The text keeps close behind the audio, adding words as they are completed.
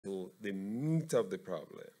to the meat of the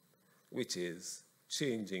problem, which is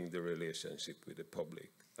changing the relationship with the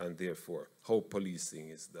public and therefore how policing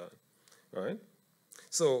is done, right?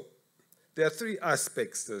 So there are three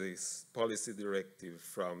aspects to this policy directive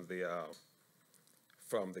from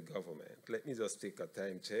the government. Let me just take a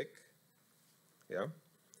time check, yeah?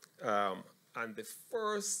 And the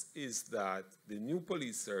first is that the new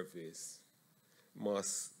police service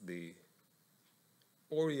must be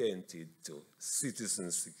oriented to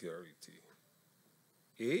citizen security.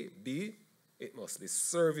 A. B, it must be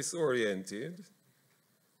service-oriented,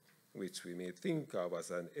 which we may think of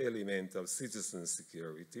as an element of citizen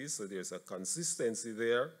security. So there's a consistency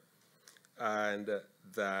there, and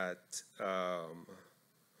that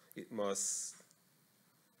it must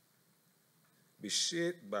be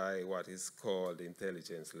shaped by what is called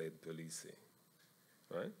intelligence-led policing,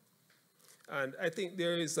 right? And I think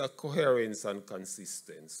there is a coherence and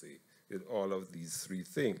consistency with all of these three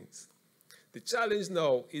things. The challenge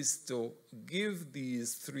now is to give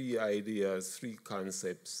these three ideas, three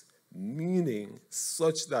concepts, meaning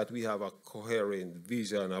such that we have a coherent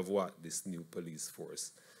vision of what this new police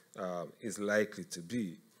force is likely to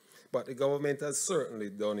be. But the government has certainly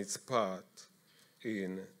done its part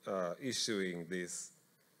in issuing this,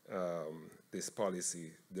 this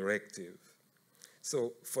policy directive.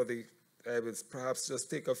 So I will perhaps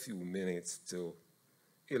just take a few minutes to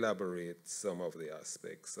elaborate some of the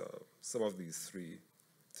aspects of some of these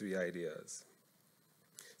three ideas.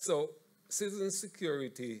 So citizen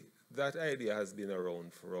security, that idea has been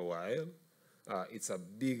around for a while. It's a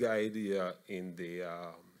big idea in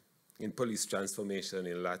police transformation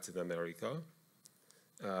in Latin America.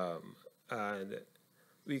 And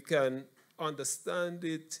we can understand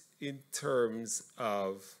it in terms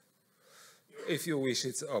of, if you wish,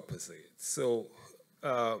 its opposite. So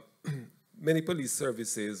many police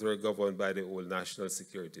services were governed by the old national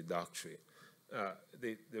security doctrine.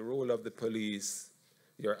 The role of the police,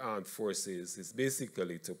 your armed forces, is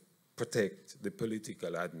basically to protect the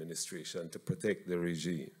political administration, to protect the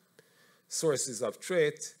regime. Sources of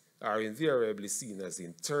threat are invariably seen as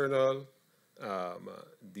internal.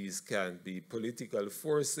 These can be political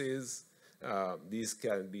forces. These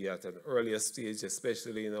can be at an earlier stage,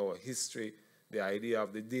 especially in our history, the idea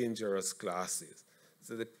of the dangerous classes.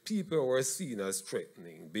 So the people were seen as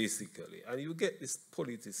threatening, basically. And you get this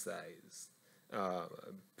politicized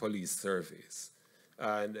police service.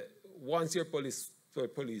 And once your police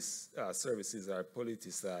services are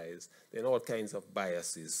politicized, then all kinds of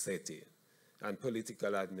biases set in. And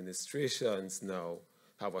political administrations now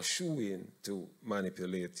have a shoe-in to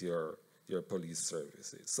manipulate your police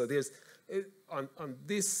services. So there's, on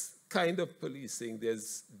this kind of policing,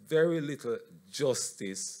 there's very little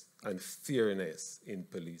justice and fairness in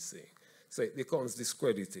policing. So it becomes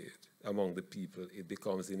discredited among the people. It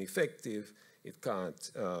becomes ineffective. It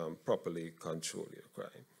can't properly control your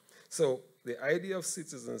crime. So the idea of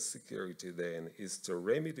citizen security then is to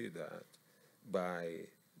remedy that by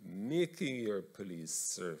making your police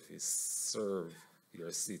service serve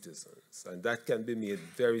your citizens. And that can be made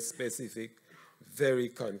very specific, very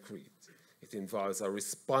concrete. It involves a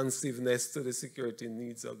responsiveness to the security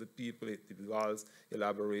needs of the people. It involves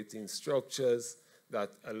elaborating structures that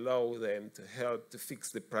allow them to help to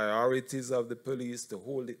fix the priorities of the police, to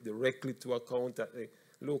hold it directly to account at the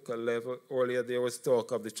local level. Earlier there was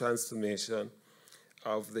talk of the transformation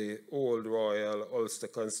of the old Royal Ulster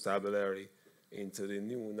Constabulary into the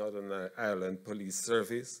new Northern Ireland Police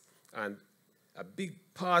Service. And a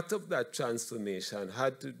big part of that transformation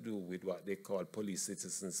had to do with what they call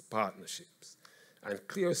police-citizens partnerships. And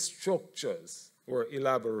clear structures were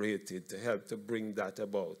elaborated to help to bring that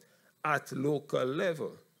about at local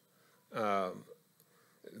level.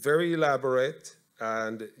 Very elaborate,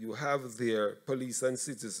 and you have there police and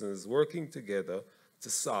citizens working together to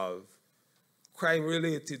solve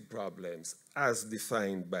crime-related problems as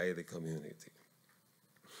defined by the community.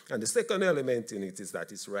 And the second element in it is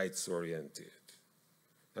that it's rights-oriented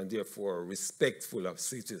and therefore respectful of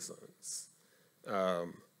citizens.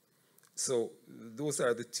 So those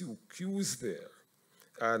are the two cues there.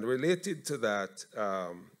 And related to that,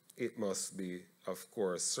 it must be, of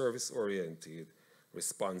course, service-oriented,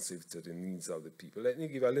 responsive to the needs of the people. Let me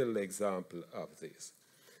give a little example of this.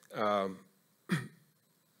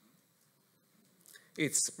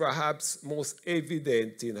 It's perhaps most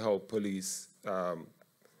evident in how police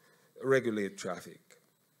regulate traffic.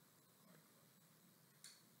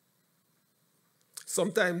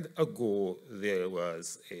 Some time ago, there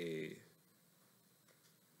was a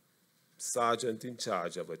sergeant in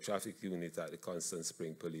charge of a traffic unit at the Constant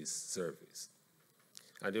Spring Police Service.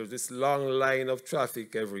 And there was this long line of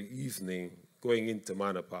traffic every evening going into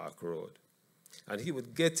Manor Park Road. And he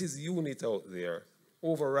would get his unit out there,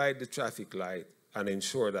 override the traffic light, and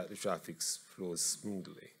ensure that the traffic flows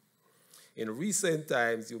smoothly. In recent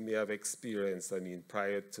times, you may have experienced,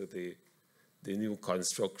 prior to the new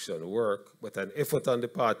construction work, but an effort on the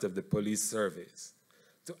part of the police service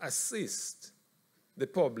to assist the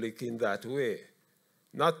public in that way,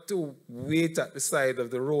 not to wait at the side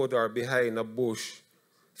of the road or behind a bush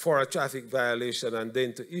for a traffic violation and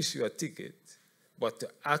then to issue a ticket, but to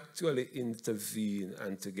actually intervene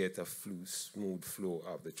and to get a smooth flow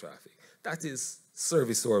of the traffic. That is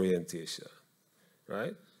service orientation,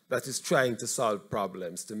 right? That is trying to solve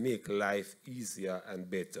problems, to make life easier and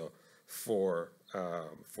better for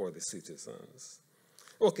the citizens.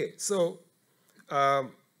 Okay, so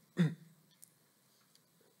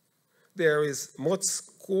there is much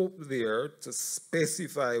scope there to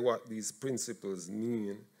specify what these principles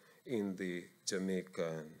mean in the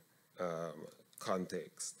Jamaican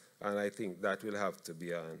context. And I think that will have to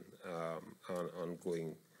be an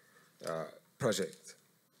ongoing project.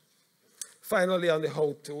 Finally, on the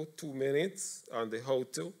how-to, 2 minutes on the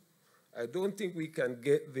how-to. I don't think we can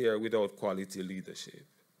get there without quality leadership.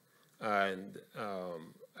 And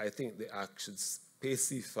I think the act should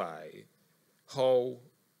specify how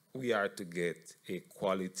we are to get a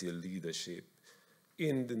quality leadership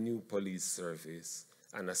in the new police service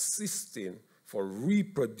and assisting for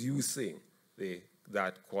reproducing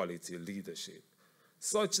that quality leadership,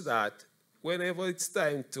 such that whenever it's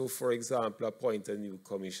time to, for example, appoint a new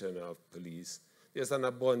commissioner of police, there's an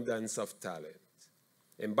abundance of talent,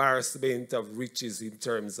 embarrassment of riches in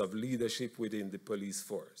terms of leadership within the police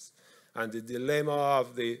force. And the dilemma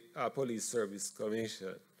of the Police Service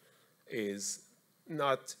Commission is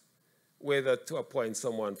not whether to appoint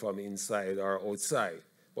someone from inside or outside,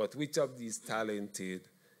 but which of these talented,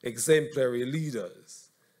 exemplary leaders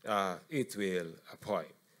it will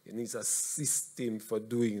appoint. It needs a system for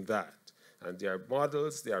doing that. And there are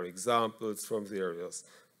models, there are examples from various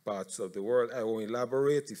parts of the world. I won't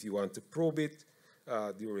elaborate. If you want to probe it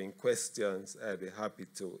during questions, I'd be happy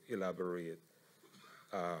to elaborate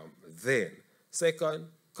then. Second,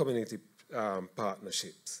 community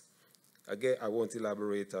partnerships. Again, I won't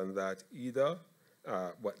elaborate on that either,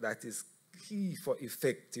 but that is key for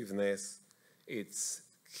effectiveness. It's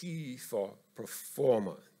key for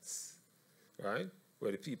performance, right?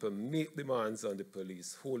 Where the people make demands on the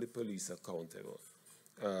police, hold the police accountable,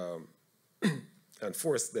 and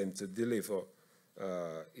force them to deliver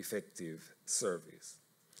effective service.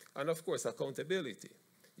 And of course, accountability.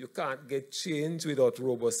 You can't get change without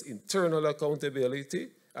robust internal accountability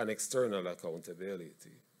and external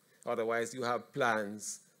accountability. Otherwise, you have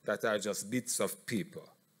plans that are just bits of paper.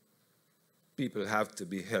 People have to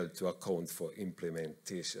be held to account for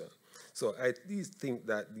implementation. So I at least think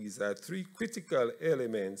that these are three critical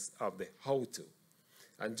elements of the how-to.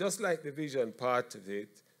 And just like the vision part of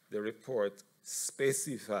it, the report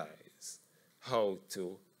specifies how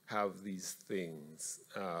to have these things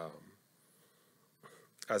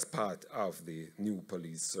as part of the new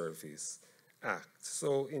Police Service Act.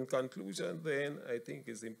 So in conclusion then, I think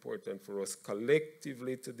it's important for us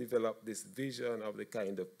collectively to develop this vision of the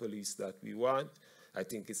kind of police that we want. I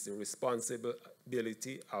think it's the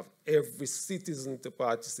responsibility of every citizen to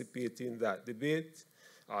participate in that debate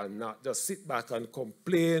and not just sit back and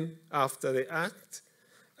complain after the act.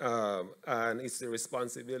 And it's the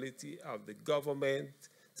responsibility of the government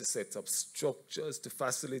to set up structures to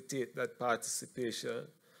facilitate that participation,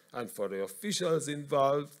 and for the officials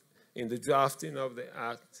involved in the drafting of the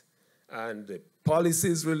act and the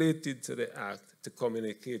policies related to the act to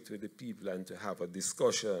communicate with the people and to have a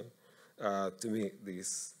discussion to make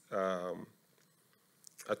this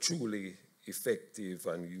a truly effective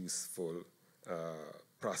and useful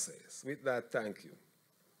process. With that, thank you.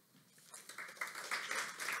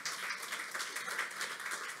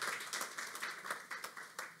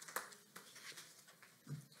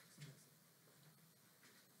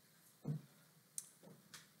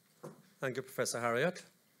 Thank you, Professor Harriott.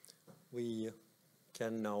 We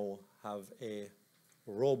can now have a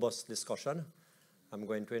robust discussion. I'm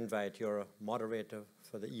going to invite your moderator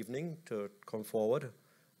for the evening to come forward,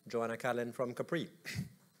 Joanna Callan from CaPRI.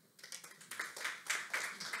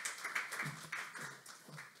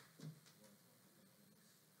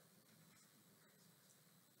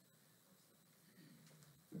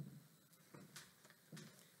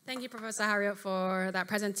 Thank you, Professor Harriott, for that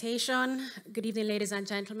presentation. Good evening, ladies and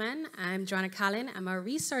gentlemen. I'm Joanna Callan. I'm a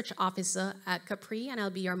research officer at CaPRI, and I'll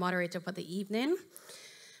be your moderator for the evening.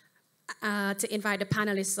 To invite the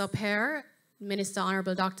panelists up here, Minister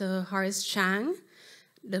Honorable Dr. Horace Chang,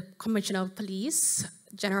 the Commissioner of Police,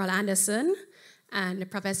 General Anderson, and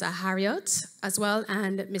Professor Harriot as well,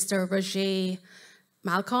 and Mr. Roger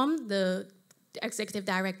Malcolm, the Executive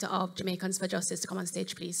Director of Jamaicans for Justice, to come on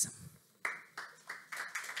stage, please.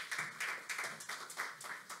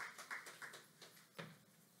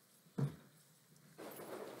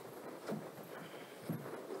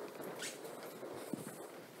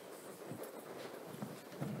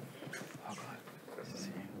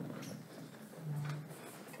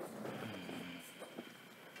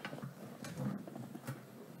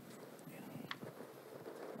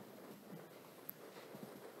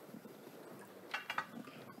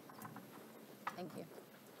 Thank you.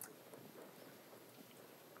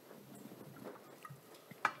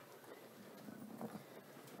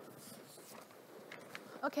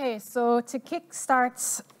 Okay, so to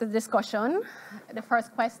kickstart the discussion, the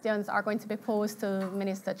first questions are going to be posed to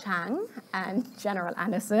Minister Chang and General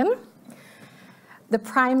Anderson. The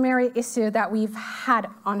primary issue that we've had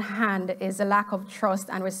on hand is a lack of trust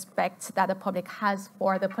and respect that the public has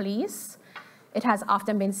for the police. It has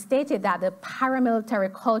often been stated that the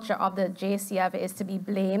paramilitary culture of the JCF is to be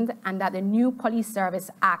blamed and that the new Police Service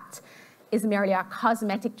Act is merely a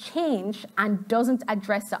cosmetic change and doesn't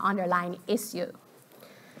address the underlying issue.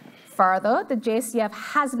 Further, the JCF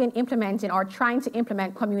has been implementing or trying to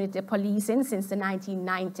implement community policing since the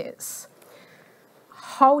 1990s.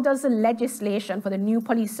 How does the legislation for the new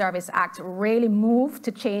Police Service Act really move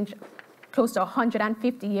to change close to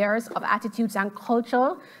 150 years of attitudes and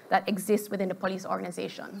culture that exist within the police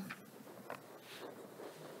organization?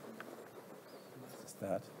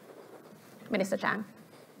 Start. Minister Chang.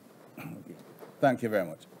 Okay. Thank you very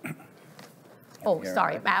much. Oh,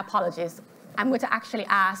 sorry, my apologies. I'm going to actually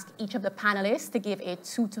ask each of the panelists to give a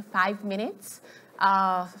 2 to 5 minutes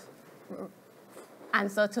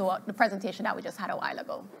answer to the presentation that we just had a while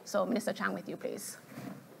ago. So Minister Chang, with you, please.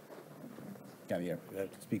 Can you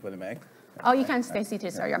speak with the mic? Oh, you can stay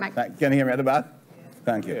seated, sir. Your mic. Can you hear me at the back?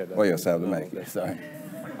 Thank you. Oh, yes, I have the mic. Yes, sorry.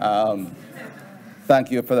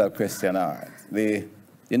 Thank you for that question. All right.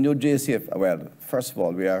 The new JCF, well, first of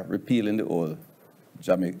all, we are repealing the old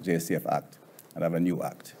JCF Act and have a new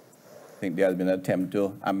act. I think there has been an attempt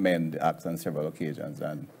to amend the act on several occasions,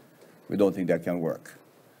 and we don't think that can work.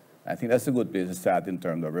 I think that's a good place to start in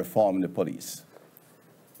terms of reforming the police.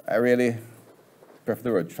 I really prefer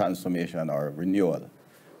the word transformation or renewal,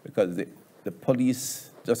 because the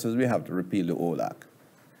police, just as we have to repeal the old act,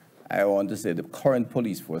 I want to say the current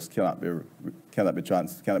police force cannot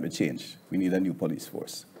be changed. We need a new police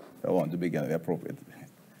force. So I want to begin the appropriate.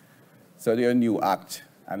 So there's a new act,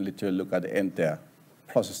 and literally look at the entire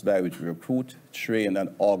process by which we recruit, train,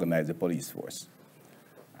 and organize the police force.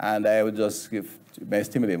 And I would just may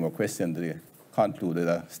stimulate more question to conclude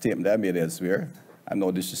a statement that I made elsewhere, and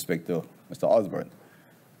no disrespect to Mr. Osborne.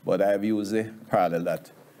 But I've used a parallel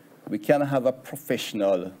that we cannot have a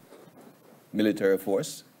professional military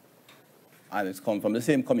force, and it's come from the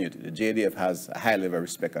same community. The JDF has a high level of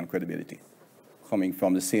respect and credibility, coming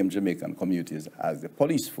from the same Jamaican communities as the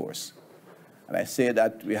police force. And I say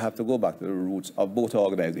that we have to go back to the roots of both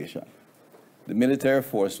organizations. The military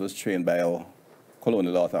force was trained by our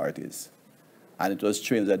colonial authorities, and it was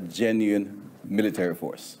trained as a genuine military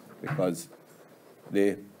force, because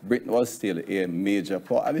Britain was still a major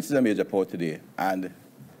power, and this is a major power today, and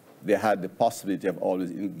they had the possibility of always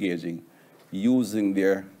engaging, using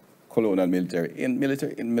their colonial military in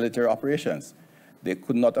military operations. They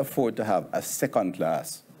could not afford to have a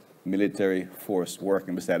second-class military force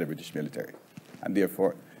working beside the British military. And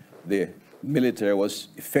therefore, the military was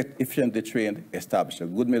efficiently trained, established a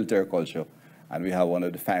good military culture, and we have one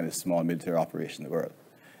of the finest small military operations in the world.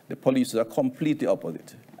 The police are completely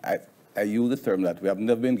opposite. I use the term that we have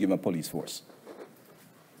never been given a police force.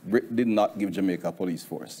 Britain did not give Jamaica a police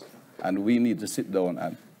force. And we need to sit down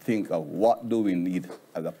and think of what do we need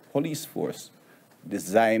as a police force,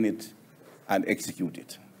 design it, and execute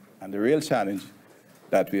it. And the real challenge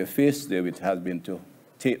that we are faced today with has been to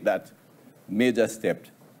take that major step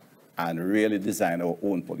and really design our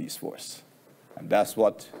own police force. And that's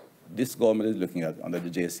what this government is looking at under the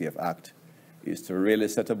JCF Act, is to really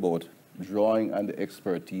set about drawing on the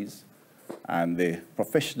expertise and the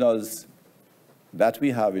professionals that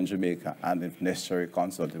we have in Jamaica, and if necessary,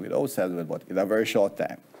 consulting with outside, but in a very short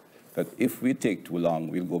time. But if we take too long,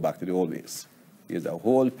 we'll go back to the old ways. There's a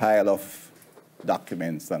whole pile of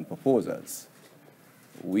documents and proposals.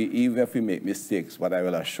 Even if we make mistakes, what I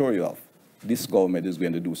will assure you of, this government is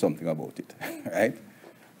going to do something about it, right?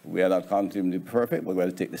 We are not counting to be perfect, but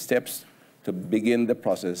we'll take the steps to begin the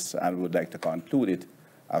process, and we would like to conclude it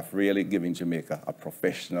of really giving Jamaica a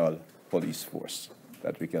professional police force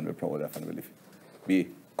that we can be proud of and really be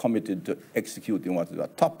committed to executing what is a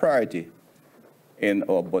top priority in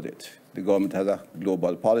our budget. The government has a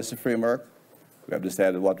global policy framework. We have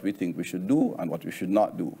decided what we think we should do and what we should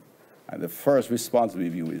not do. And the first responsible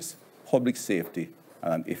review is public safety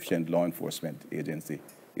and an efficient law enforcement agency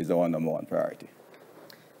is our #1 priority.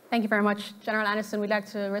 Thank you very much. General Anderson, would you like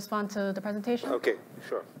to respond to the presentation? Okay,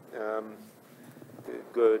 sure.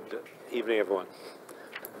 Good evening, everyone.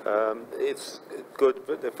 It's good,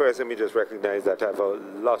 but first let me just recognize that I have a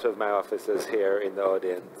lot of my officers here in the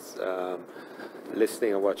audience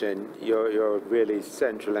listening and watching. You're really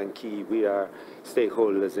central and key. We are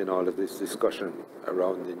stakeholders in all of this discussion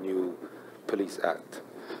around the new Police Act.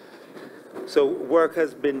 So work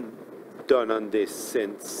has been done on this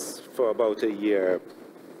for about a year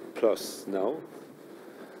plus now.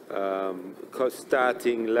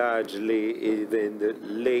 Starting largely in the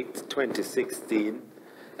late 2016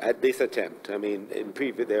 at this attempt. I mean,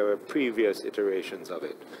 there were previous iterations of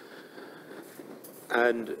it.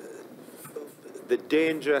 And the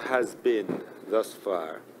danger has been thus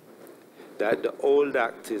far that the old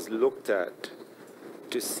act is looked at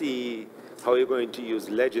to see how you're going to use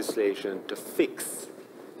legislation to fix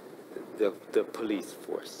the police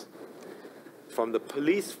force. From the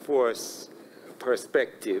police force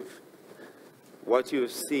perspective, what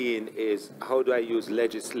you've seen is how do I use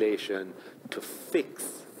legislation to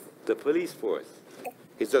fix the police force?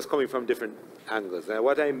 It's just coming from different angles. And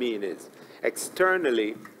what I mean is,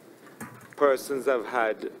 externally, persons have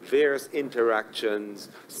had various interactions,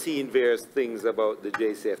 seen various things about the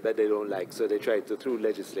JCF that they don't like, so they try to, through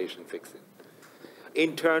legislation, fix it.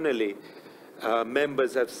 Internally,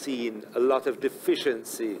 members have seen a lot of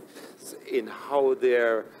deficiencies in how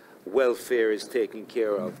their welfare is taken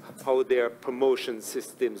care of, how their promotion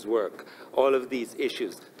systems work, all of these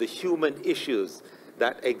issues, the human issues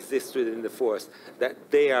that exist within the force,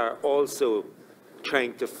 that they are also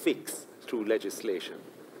trying to fix through legislation.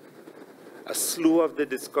 A slew of the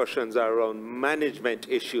discussions are around management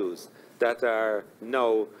issues that are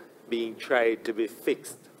now being tried to be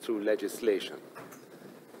fixed through legislation.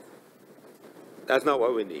 That's not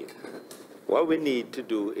what we need. What we need to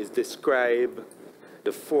do is describe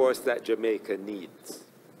the force that Jamaica needs.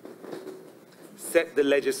 Set the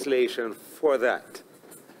legislation for that,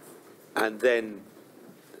 and then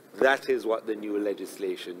that is what the new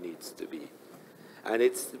legislation needs to be. And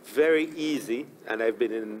it's very easy, and I've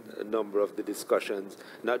been in a number of the discussions,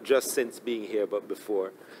 not just since being here, but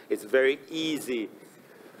before. It's very easy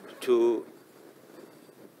to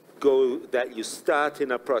go that you start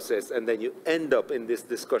in a process and then you end up in this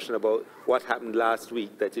discussion about what happened last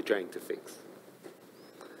week that you're trying to fix.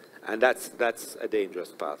 And that's a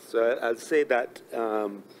dangerous path. So I'll say that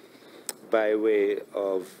by way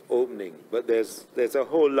of opening, but there's a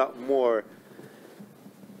whole lot more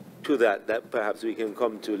to that perhaps we can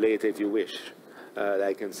come to later if you wish, that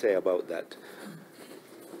I can say about that.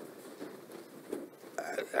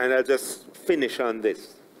 And I'll just finish on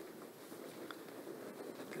this.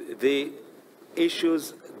 The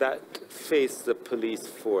issues that face the police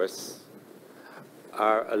force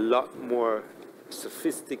are a lot more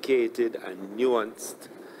sophisticated and nuanced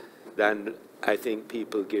than I think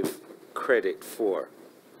people give credit for.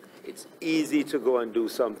 It's easy to go and do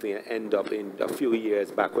something and end up in a few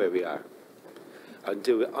years back where we are,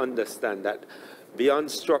 until we understand that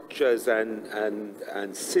beyond structures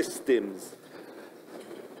and systems,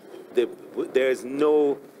 there's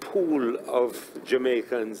no pool of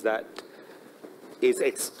Jamaicans that is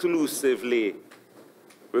exclusively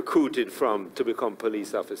recruited from to become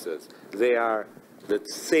police officers. They are the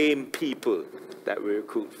same people that we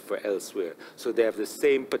recruit for elsewhere. So they have the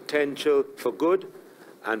same potential for good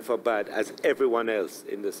and for bad as everyone else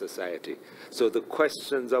in the society. So the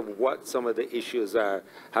questions of what some of the issues are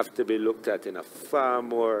have to be looked at in a far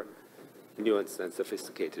more nuanced and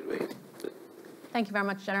sophisticated way. Thank you very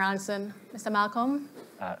much, General Anderson. Mr. Malcolm?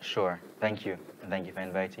 Sure. Thank you. And thank you for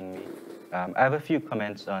inviting me. I have a few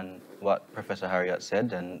comments on what Professor Harriott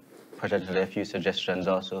said and potentially a few suggestions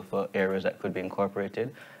also for areas that could be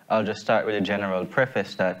incorporated. I'll just start with a general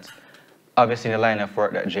preface that obviously in the line of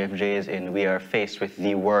work that JFJ is in, we are faced with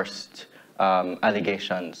the worst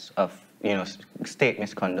allegations of state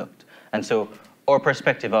misconduct. And so our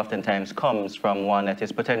perspective oftentimes comes from one that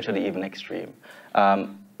is potentially even extreme.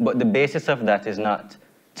 But the basis of that is not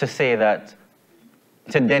to say that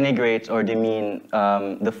to denigrate or demean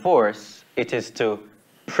the force, it is to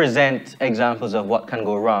present examples of what can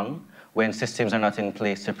go wrong when systems are not in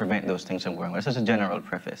place to prevent those things from going wrong. This is a general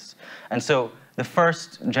preface. And so The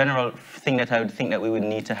first general thing that I would think that we would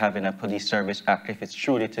need to have in a police service act, if it's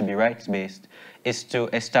truly to be rights-based, is to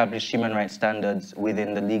establish human rights standards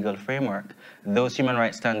within the legal framework. Those human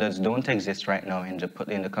rights standards don't exist right now in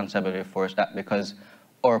the Constabulary Force Act because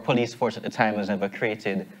our police force at the time was never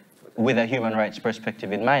created with a human rights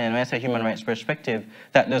perspective in mind. And when I say human rights perspective,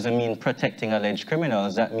 that doesn't mean protecting alleged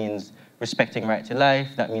criminals. That means respecting right to life.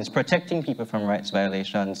 That means protecting people from rights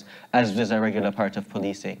violations, as is a regular part of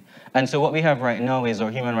policing. And so what we have right now is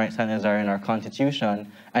our human rights standards are in our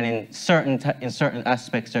constitution, and in certain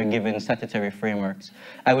aspects they're given statutory frameworks.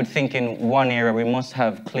 I would think in one area we must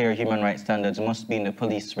have clear human rights standards, must be in the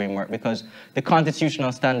police framework, because the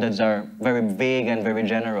constitutional standards are very vague and very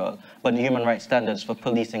general, but the human rights standards for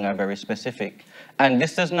policing are very specific. And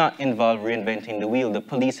this does not involve reinventing the wheel. The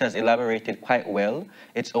police has elaborated quite well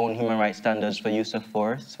its own human rights standards for use of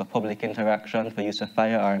force, for public interaction, for use of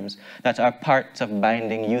firearms, that are parts of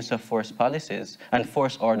binding use of force policies and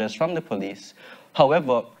force orders from the police.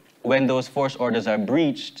 However, when those force orders are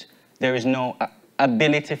breached, there is no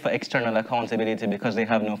ability for external accountability because they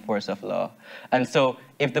have no force of law. And so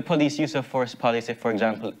if the police use of force policy, for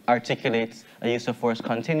example, articulates a use of force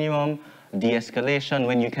continuum, de-escalation,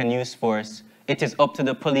 when you can use force, it is up to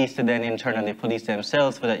the police to then internally police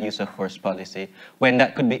themselves for that use of force policy, when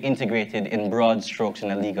that could be integrated in broad strokes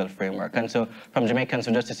in a legal framework. And so from Jamaicans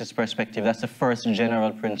for Justice's perspective, that's the first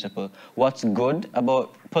general principle. What's good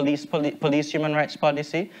about police human rights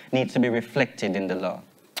policy needs to be reflected in the law.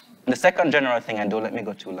 The second general thing, and don't let me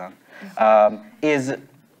go too long, is,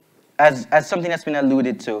 as something that's been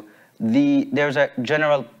alluded to, there's a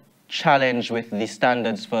general challenge with the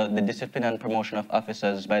standards for the discipline and promotion of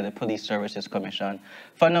officers by the Police Services Commission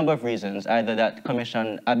for a number of reasons. Either that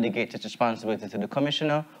commission abdicates its responsibility to the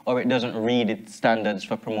commissioner, or it doesn't read its standards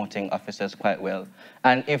for promoting officers quite well.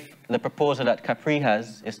 And if the proposal that CaPRI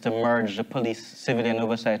has is to merge the Police Civilian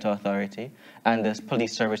Oversight Authority and the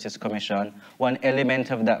Police Services Commission, one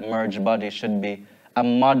element of that merged body should be a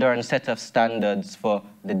modern set of standards for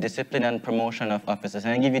the discipline and promotion of officers.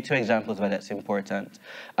 And I'll give you two examples why that's important.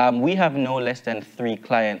 We have no less than 3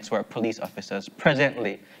 clients who are police officers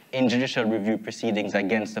presently in judicial review proceedings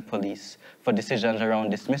against the police for decisions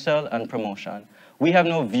around dismissal and promotion. We have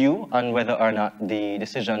no view on whether or not the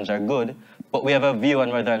decisions are good, but we have a view on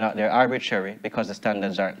whether or not they're arbitrary because the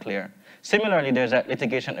standards aren't clear. Similarly, there's a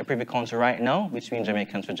litigation at Privy Council right now between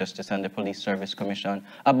Jamaicans for Justice and the Police Service Commission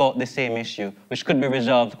about the same issue, which could be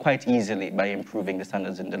resolved quite easily by improving the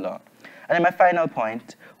standards in the law. And then my final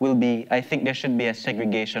point will be, I think there should be a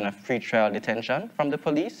segregation of pretrial detention from the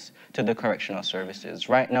police to the correctional services.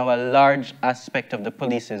 Right now, a large aspect of the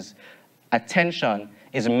police's attention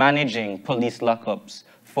is managing police lockups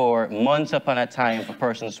for months upon a time for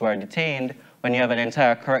persons who are detained, when you have an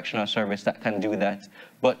entire correctional service that can do that.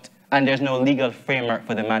 And there's no legal framework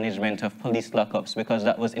for the management of police lockups because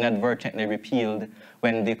that was inadvertently repealed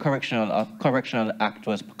when the Corrections Act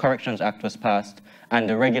was passed and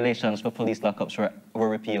the regulations for police lockups were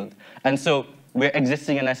repealed. And so we're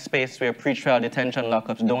existing in a space where pretrial detention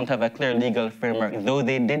lockups don't have a clear legal framework, though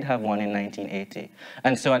they did have one in 1980.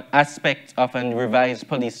 And so an aspect of a revised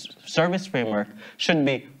police service framework should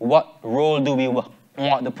be, what role do we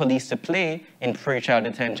want the police to play in pretrial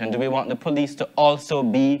detention? Do we want the police to also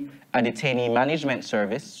be a detainee management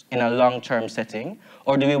service in a long-term setting?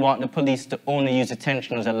 Or do we want the police to only use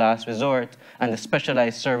detention as a last resort and the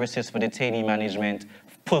specialized services for detainee management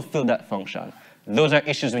fulfill that function? Those are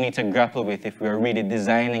issues we need to grapple with if we're really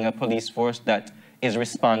designing a police force that is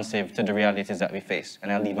responsive to the realities that we face. And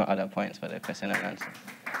I'll leave my other points for the question and answer.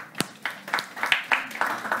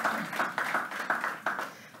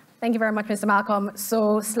 Thank you very much, Mr. Malcolm.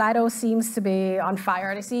 So Slido seems to be on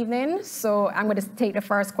fire this evening. So I'm going to take the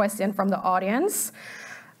first question from the audience.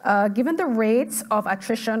 Given the rates of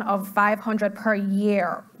attrition of 500 per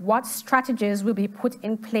year, what strategies will be put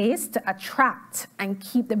in place to attract and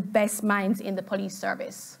keep the best minds in the police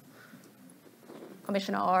service?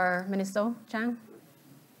 Commissioner or Minister Chang?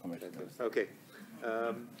 Okay.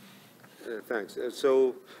 Thanks.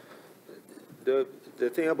 So the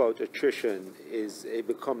thing about attrition is it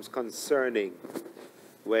becomes concerning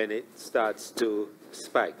when it starts to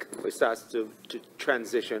spike. It starts to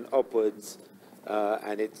transition upwards,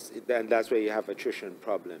 and that's where you have attrition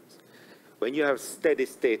problems. When you have steady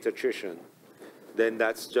state attrition, then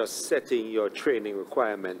that's just setting your training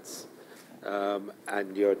requirements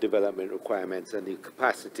and your development requirements and the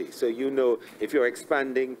capacity. So you know if you're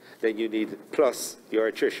expanding, then you need plus your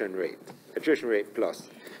attrition rate plus.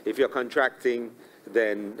 If you're contracting,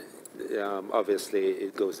 then obviously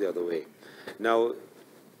it goes the other way. Now,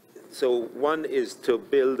 so one is to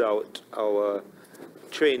build out our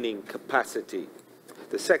training capacity.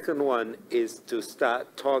 The second one is to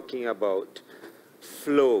start talking about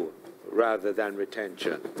flow rather than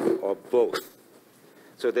retention, or both.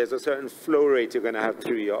 So there's a certain flow rate you're going to have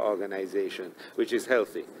through your organization, which is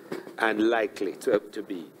healthy and likely to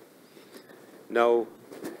be. Now,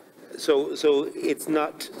 so it's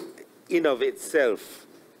not in of itself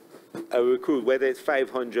a recruit, whether it's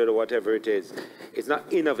 500 or whatever it is, it's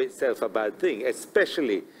not in of itself a bad thing,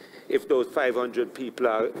 especially if those 500 people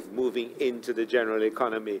are moving into the general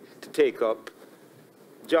economy to take up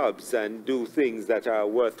jobs and do things that are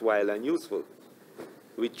worthwhile and useful.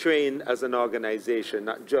 We train as an organization,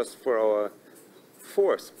 not just for our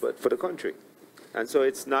force, but for the country. And so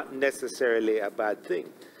it's not necessarily a bad thing.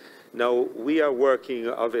 Now, we are working,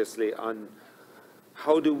 obviously, on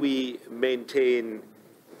how do we maintain,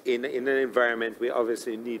 in an environment we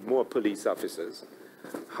obviously need more police officers,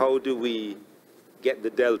 how do we get the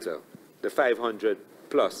delta, the 500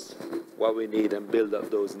 plus what we need, and build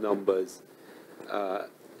up those numbers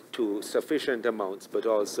to sufficient amounts, but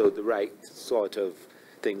also the right sort of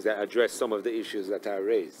things that address some of the issues that are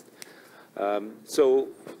raised. So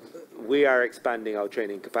we are expanding our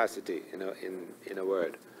training capacity, in a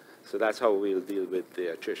word. So that's how we'll deal with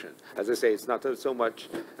the attrition. As I say, it's not so much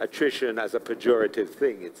attrition as a pejorative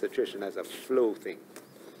thing, it's attrition as a flow thing.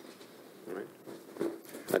 All right?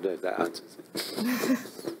 I don't know if that answers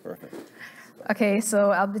it. Perfect. Okay,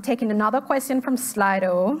 so I'll be taking another question from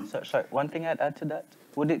Slido. Sorry, one thing I'd add to that,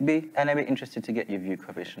 would it be, and I'd be interested to get your view,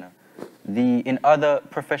 Commissioner, in other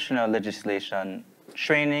professional legislation,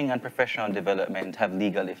 training and professional development have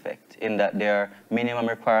legal effect in that there are minimum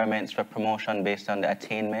requirements for promotion based on the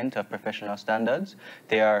attainment of professional standards.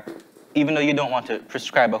 There are, even though you don't want to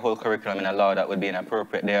prescribe a whole curriculum in a law that would be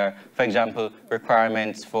inappropriate, there are, for example,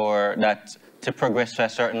 requirements for that to progress to a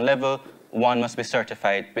certain level, one must be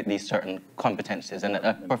certified with these certain competencies, and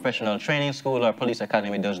a professional training school or police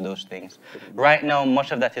academy does those things. Right now,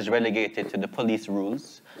 much of that is relegated to the police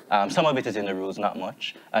rules. Some of it is in the rules, not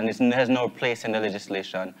much, and it has no place in the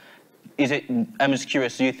legislation. I'm just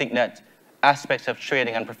curious, do you think that aspects of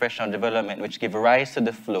training and professional development which give rise to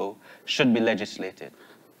the flow should be legislated?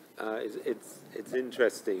 It's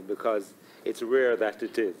interesting because it's rare that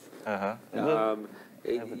it is.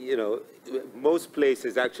 You know, most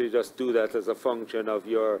places actually just do that as a function of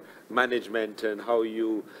your management and how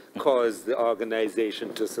you cause the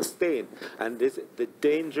organization to sustain. And the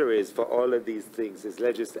danger is for all of these things is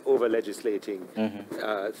over-legislating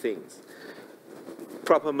things.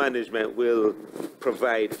 Proper management will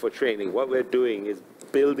provide for training. What we're doing is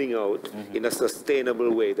building out in a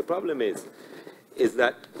sustainable way. The problem is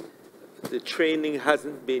that the training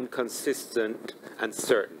hasn't been consistent and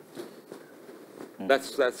certain.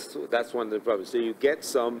 That's one of the problems. So you get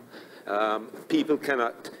some people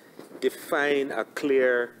cannot define a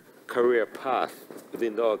clear career path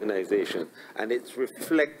within the organization, and it's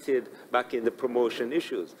reflected back in the promotion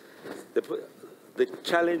issues. The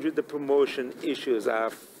challenge with the promotion issues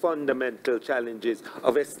are fundamental challenges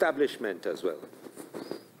of establishment as well,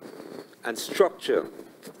 and structure.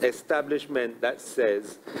 Establishment that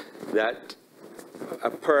says that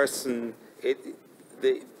a person,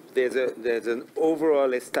 there's an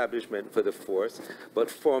overall establishment for the force,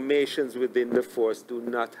 but formations within the force do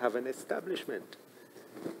not have an establishment.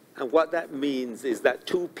 And what that means is that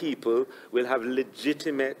two people will have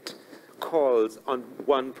legitimate calls on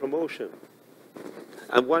one promotion.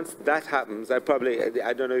 And once that happens, I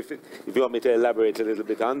don't know if you want me to elaborate a little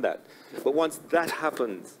bit on that, but once that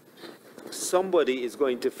happens, somebody is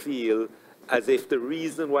going to feel as if the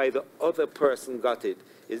reason why the other person got it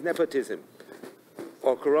is nepotism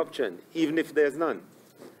or corruption, even if there's none.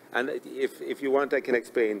 And if you want, I can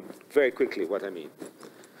explain very quickly what I mean.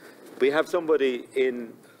 We have somebody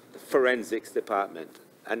in the forensics department,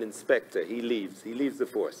 an inspector, he leaves the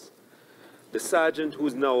force. The sergeant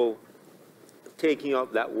who's now taking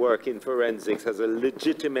up that work in forensics has a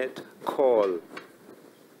legitimate call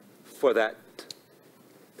for that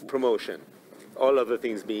promotion, all other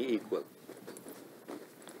things being equal.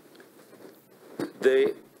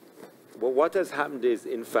 Well, what has happened is,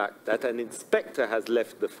 in fact, that an inspector has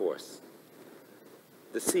left the force.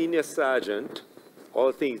 The senior sergeant,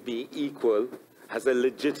 all things being equal, has a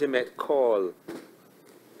legitimate call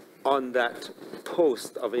on that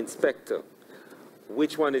post of inspector.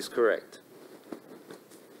 Which one is correct?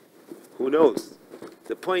 Who knows?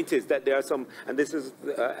 The point is that there are some, and this is,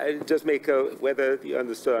 I just make whether you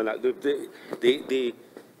understand or not, the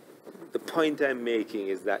point I'm making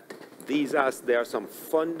is that there are some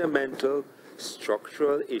fundamental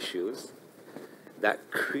structural issues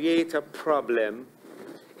that create a problem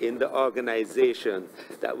in the organization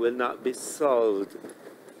that will not be solved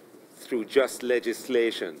through just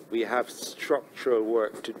legislation. We have structural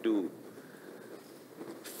work to do,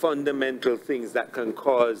 fundamental things that can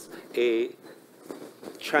cause a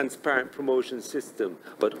transparent promotion system.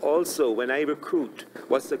 But also, when I recruit,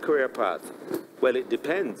 what's the career path? Well, it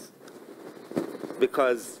depends.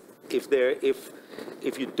 Because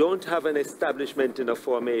if you don't have an establishment in a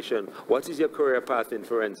formation, what is your career path in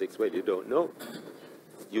forensics? Well, you don't know.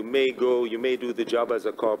 You may do the job as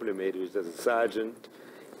a corporal, you may do it as a sergeant.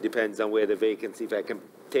 Depends on where the vacancy, if I can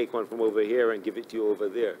take one from over here and give it to you over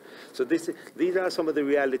there. So these are some of the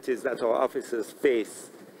realities that our officers face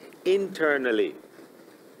internally,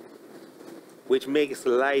 which makes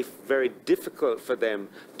life very difficult for them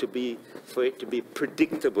for it to be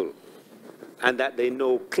predictable, and that they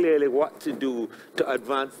know clearly what to do to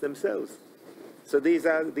advance themselves. So these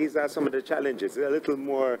are some of the challenges. They're a little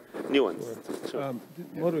more nuanced.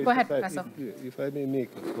 Go ahead, Professor. If I may make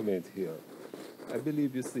a comment here, I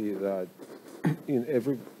believe you see that in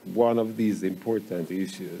every one of these important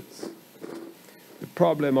issues, the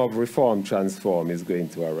problem of reform transform is going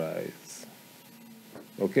to arise.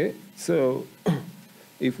 Okay? So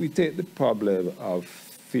if we take the problem of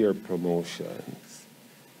fair promotions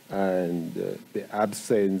and the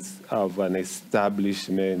absence of an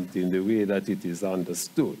establishment in the way that it is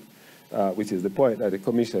understood, which is the point that the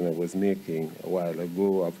commissioner was making a while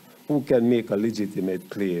ago of who can make a legitimate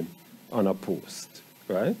claim on a post,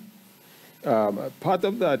 right? Part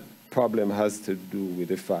of that problem has to do with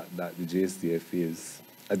the fact that the JCF is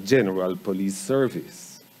a general police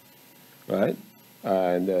service, right?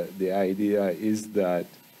 And the idea is that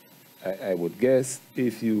I would guess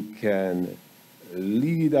if you can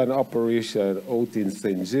lead an operation out in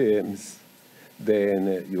St. James,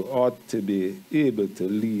 then you ought to be able to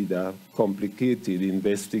lead a complicated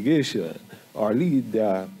investigation or lead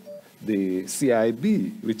the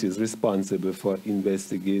CIB, which is responsible for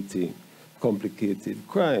investigating complicated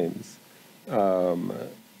crimes,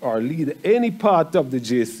 or lead any part of the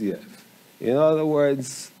JCF. In other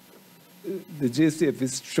words, the JCF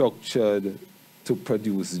is structured to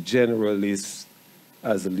produce generalists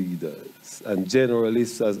as leaders, and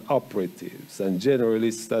generalists as operatives, and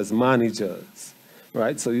generalists as managers,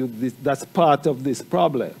 right? So that's part of this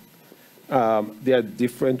problem. There are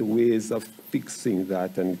different ways of fixing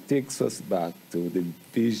that, and it takes us back to the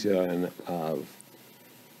vision of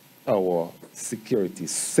our security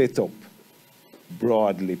setup,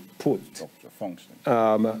 broadly put.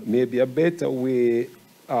 Maybe a better way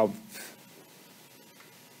of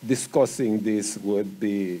discussing this would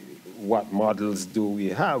be what models do we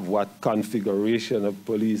have? What configuration of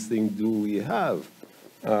policing do we have?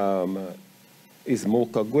 Is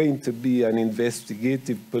MOCA going to be an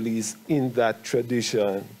investigative police in that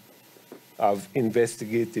tradition of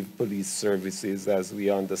investigative police services as we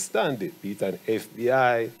understand it, be it an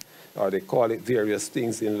FBI, or they call it various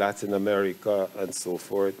things in Latin America and so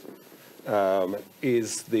forth?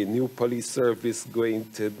 Is the new police service going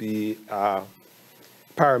to be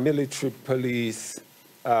paramilitary police?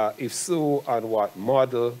 If so, on what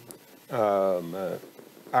model?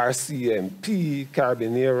 RCMP,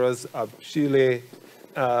 Carabineros of Chile.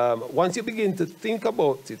 Once you begin to think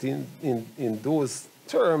about it in those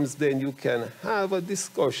terms, then you can have a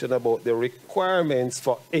discussion about the requirements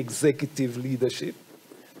for executive leadership,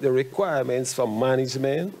 the requirements for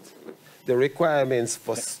management, the requirements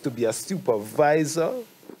to be a supervisor,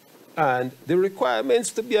 and the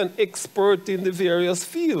requirements to be an expert in the various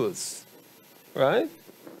fields, right?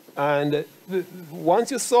 And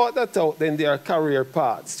once you sort that out, then there are career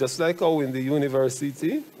paths, just like how in the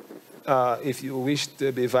university, if you wish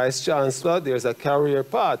to be vice chancellor, there's a career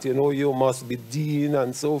path. You know, you must be dean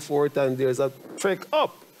and so forth, and there's a trek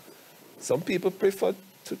up. Some people prefer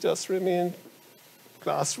to just remain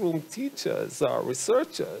classroom teachers or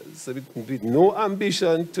researchers with no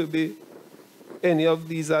ambition to be any of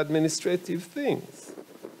these administrative things,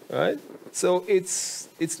 right? So it's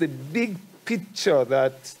the big picture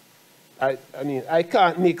that, I mean, I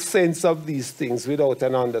can't make sense of these things without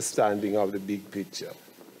an understanding of the big picture.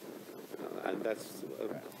 And that's...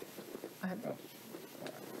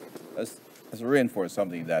 Let's reinforce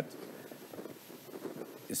something that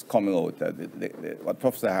is coming out. What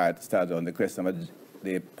Professor Hart started on, the question of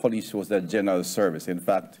the police was a general service. In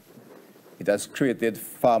fact, it has created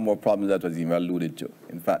far more problems than was even alluded to.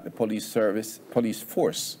 In fact, the police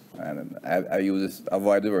force, and I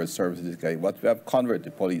avoid the word services, what we have converted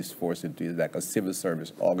the police force into is like a civil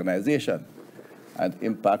service organization, and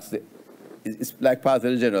impacts it's like part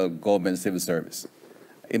of the general government civil service.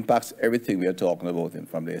 Impacts everything we are talking about,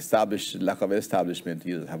 from the lack of establishment.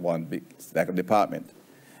 You have one big, like a department,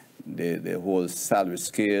 the whole salary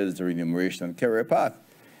scales, the remuneration and career path.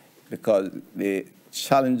 because the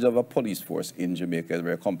challenge of a police force in Jamaica is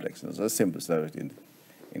very complex. It's a simple stuff.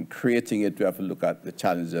 In creating it, we have to look at the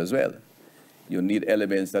challenges as well. You need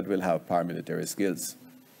elements that will have paramilitary skills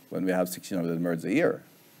when we have 1,600 murders a year.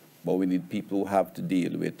 But we need people who have to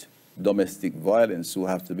deal with domestic violence, who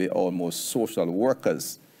have to be almost social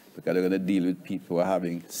workers, because they're going to deal with people who are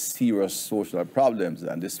having serious social problems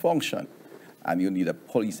and dysfunction. And you need a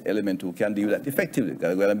police element who can deal with that effectively.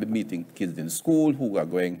 They're going to be meeting kids in school who are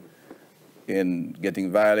going in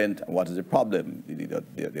getting violent. What is the problem?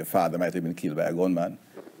 Their father might have been killed by a gunman.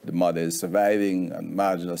 The mother is surviving and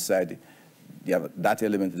marginal society. You have that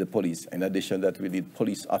element of the police. In addition to that, we need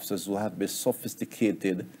police officers who have been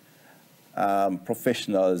sophisticated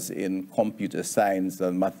professionals in computer science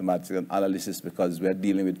and mathematics and analysis, because we are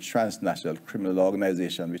dealing with transnational criminal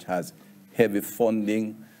organization which has heavy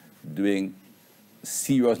funding, doing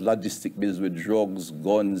serious logistic business with drugs,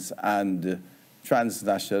 guns, and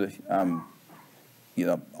transnational,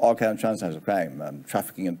 all kinds of transnational crime,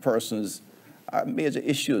 trafficking in persons, are major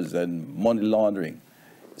issues, and money laundering.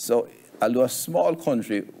 So, although a small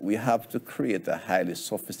country, we have to create a highly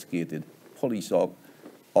sophisticated police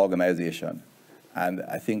organization. And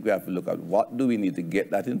I think we have to look at what do we need to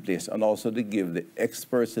get that in place, and also to give the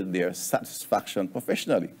experts in there satisfaction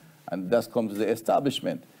professionally. And that comes to the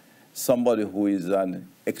establishment. Somebody who is an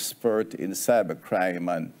expert in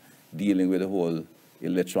cybercrime and dealing with the whole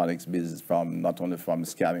electronics business, from not only from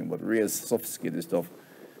scamming, but real sophisticated stuff,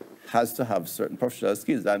 has to have certain professional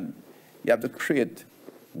skills. And you have to create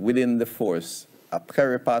within the force a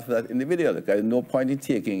career path for that individual. There's no point in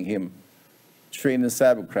taking him trained in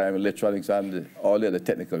cybercrime, electronics, and all the other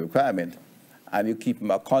technical requirement, and you keep him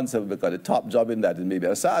a constable, because the top job in that is maybe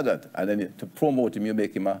a sergeant, and then to promote him, you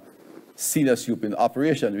make him a senior soup in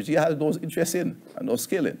operations, which he has no interest in and no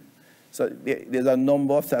skill in. So there's a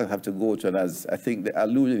number of things I have to go to, and as I think the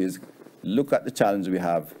allusion is, look at the challenge we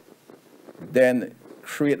have, then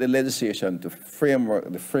create the legislation to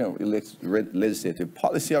legislative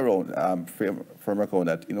policy around framework around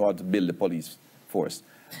that in order to build the police force.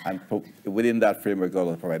 And within that framework,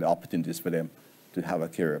 also provide opportunities for them to have a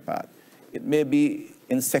career path. It may be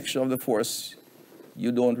in section of the force,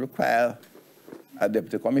 you don't require a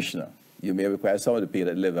deputy commissioner. You may require someone to pay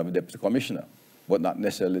the level of a deputy commissioner, but not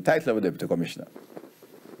necessarily the title of a deputy commissioner,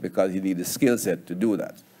 because you need the skill set to do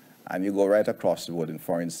that. And you go right across the board in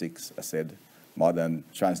forensics, I said, modern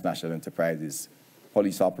transnational enterprises,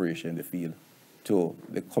 police operation in the field, to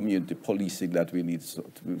the community policing that we need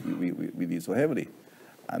we need so heavily.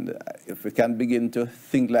 And if we can begin to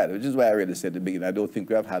think like that, which is why I really said at the beginning, I don't think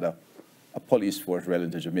we have had a police force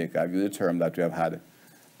relative to Jamaica. I've used the term that we have had.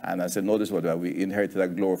 And I said, notice what we inherited a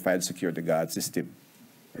glorified security guard system,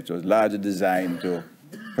 which was largely designed to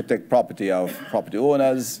protect property of property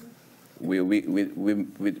owners. We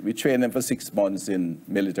trained them for 6 months in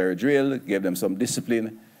military drill, gave them some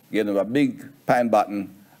discipline, gave them a big pine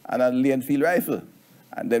button and a Lee-Enfield rifle.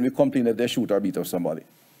 And then we complain that they shoot or beat up somebody.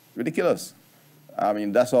 Ridiculous. I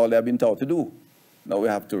mean, that's all they've been taught to do. Now we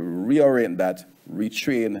have to reorient that,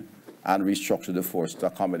 retrain, and restructure the force to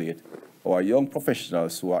accommodate our young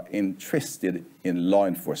professionals who are interested in law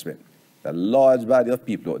enforcement. A large body of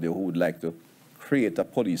people out there who would like to create a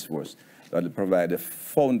police force that will provide a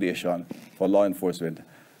foundation for law enforcement,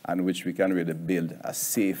 and which we can really build a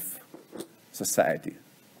safe society,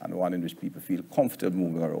 and one in which people feel comfortable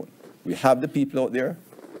moving around. We have the people out there,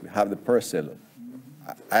 we have the personnel.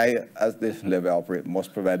 I, as the level operator,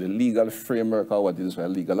 must provide a legal framework of what is a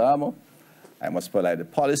legal armor. I must provide the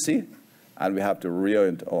policy, and we have to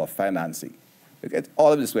reorient our financing. Because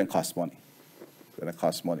all of this is going to cost money. It's going to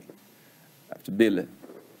cost money. I have to build.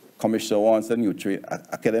 Commissioner wants a new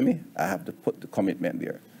academy. I have to put the commitment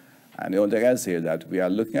there. And the only thing I say is that we are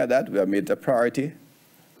looking at that. We have made it a priority.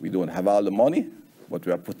 We don't have all the money, but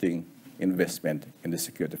we are putting investment in the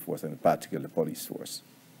security force, and in particular the police force.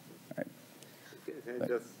 Right.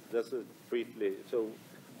 Just briefly, so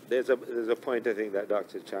there's a point I think that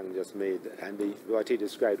Dr. Chang just made, and what he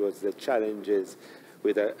described was the challenges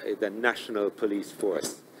with the national police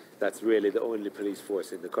force. That's really the only police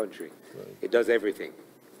force in the country. Right. It does everything.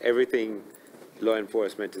 Everything law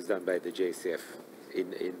enforcement is done by the JCF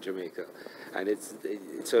in Jamaica. And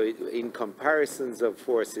so in comparisons of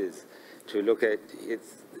forces, to look at it,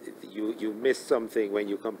 you miss something when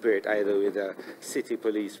you compare it either with a city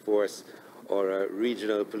police force or a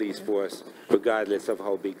regional police force, regardless of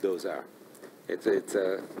how big those are. It's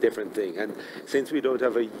a different thing. And since we don't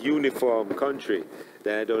have a uniform country,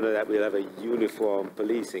 then I don't know that we'll have a uniform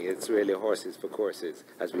policing. It's really horses for courses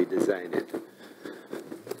as we design it.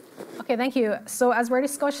 Okay, thank you. So as we're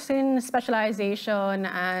discussing specialization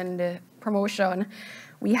and promotion,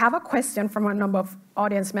 We have a question from a number of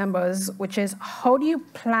audience members, which is, how do you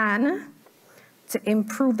plan to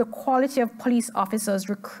improve the quality of police officers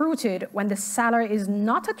recruited when the salary is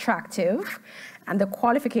not attractive and the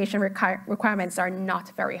qualification requirements are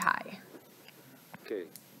not very high? Okay.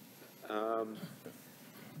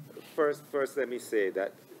 First, let me say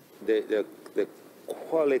that the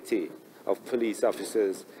quality of police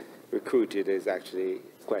officers recruited is actually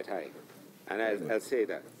quite high, and I'll say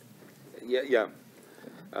that. Yeah.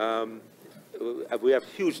 We have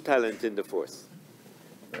huge talent in the force,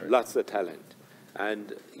 lots of talent,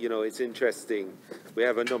 and you know it's interesting. We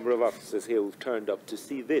have a number of officers here who've turned up to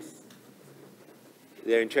see this.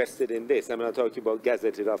 They're interested in this. I'm not talking about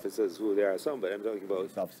gazetted officers, who there are some, but I'm talking about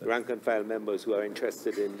rank and file members who are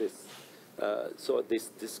interested in this. This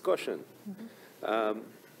discussion.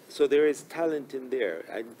 So there is talent in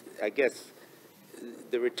there. I guess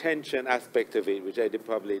the retention aspect of it, which I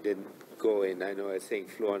probably didn't go in, I know I was saying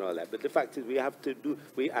flow and all that, but the fact is we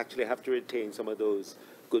actually have to retain some of those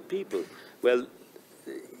good people. Well,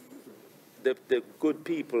 the good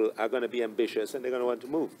people are going to be ambitious and they're going to want to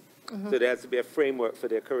move. So there has to be a framework for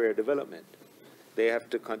their career development. They have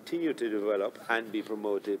to continue to develop and be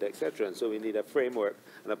promoted, etc. And so we need a framework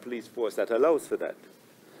and a police force that allows for that.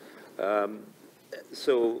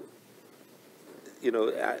 So, you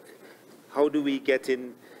know, how do we get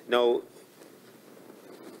in now?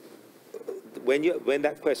 When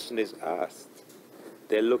that question is asked,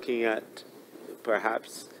 they're looking at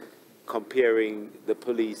perhaps comparing the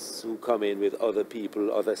police who come in with other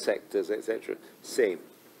people, other sectors, etc. Same.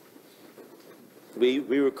 I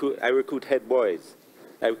recruit head boys.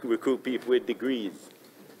 I recruit people with degrees.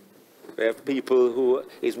 We have people who,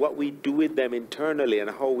 is what we do with them internally and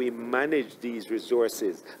how we manage these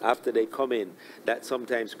resources after they come in that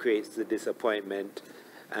sometimes creates the disappointment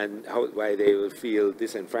and why they will feel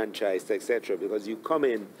disenfranchised, etc. Because you come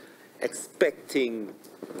in expecting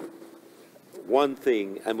one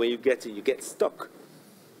thing, and when you get it, you get stuck.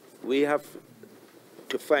 We have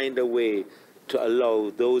to find a way to allow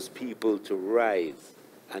those people to rise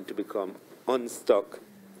and to become unstuck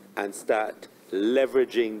and start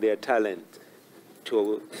leveraging their talent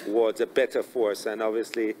towards a better force and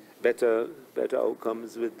obviously better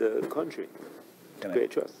outcomes with the country.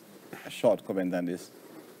 Great trust. A short comment on this.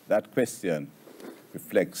 That question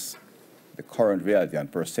reflects the current reality and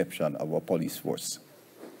perception of our police force.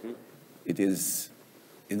 It's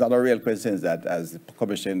not a real question that, as the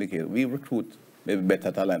Commissioner indicated, we recruit maybe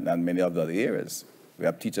better talent than many of the other areas. We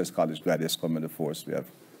have teachers, college graduates come in the force. We have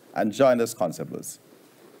and join us constables.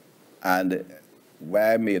 And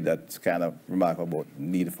why I made that kind of remark about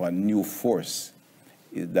need for a new force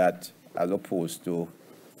is that, as opposed to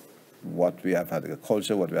what we have had, the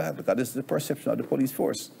culture, what we have, because this is the perception of the police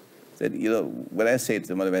force. That, you know, when I say to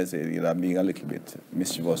them, when I say, you know, I'm being a little bit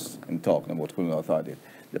mischievous in talking about criminal authority,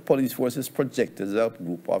 the police force is projected as a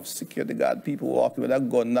group of security guard people walking with a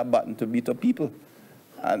gun and a baton to beat up people.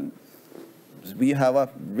 And we have a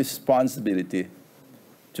responsibility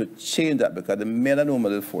to change that, because the men and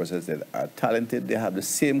women of the force, as I said, are talented. They have the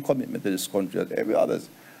same commitment to this country as every others.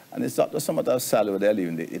 And it's not just so much of salary they're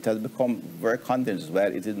living. It has become very contentious, where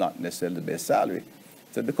it is not necessarily the best salary.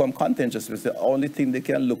 So it become contentious because the only thing they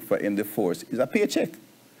can look for in the force is a paycheck.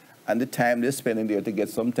 And the time they spend in there to get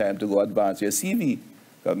some time to go advance your CV.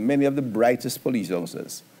 Because many of the brightest police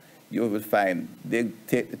officers, you will find they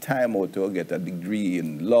take the time out to get a degree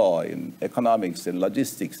in law, in economics, in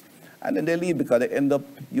logistics. And then they leave because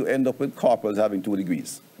you end up with corporals having 2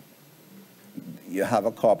 degrees. You have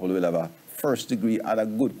a corporal who will have a first degree and a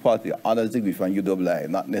good quality honors degree from UWI,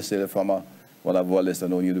 not necessarily from one of our lesser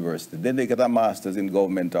known universities. Then they get a master's in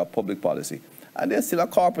government or public policy. And they're still a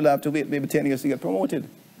corporal, have to wait maybe 10 years to get promoted.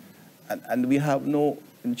 And we have no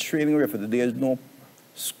training record. There's no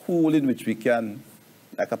school in which we can,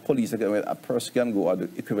 like a police, a person can go at the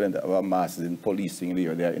equivalent of a master's in policing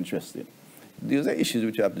there they are interested in. These are issues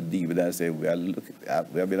which we have to deal with. I say we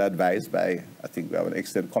have been advised by, I think we have an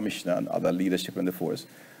excellent commissioner and other leadership in the force,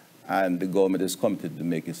 and the government is committed to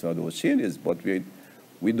making some of those changes. But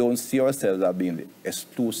we don't see ourselves as being the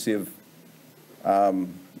exclusive,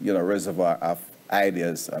 reservoir of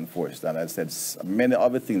ideas and force. And I said many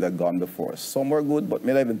other things have gone before. Some were good, but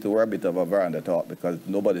many even were a bit of a veranda talk, because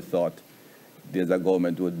nobody thought there's a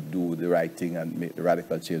government would do the right thing and make the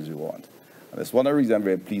radical change we want. And that's one of the reasons I'm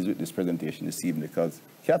very pleased with this presentation this evening, because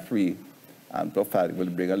CaPRI and profiling will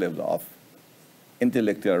bring a level of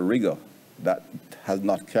intellectual rigor that has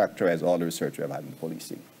not characterized all the research we have had in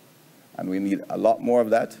policing. And we need a lot more of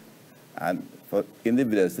that, and for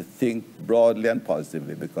individuals to think broadly and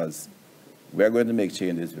positively, because we're going to make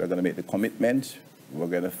changes. We're going to make the commitment. We're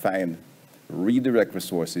going to find redirect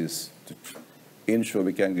resources to ensure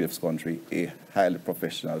we can give this country a highly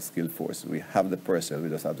professional, skilled force. We have the personnel, we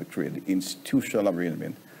just have to create the institutional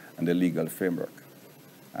arrangement and the legal framework.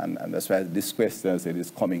 And that's why this question, I said,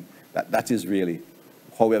 is coming. That is really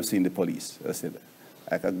how we have seen the police. I said,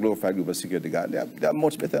 like a glorified group of security guards. They are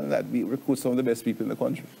much better than that. We recruit some of the best people in the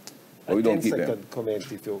country. But we don't keep them.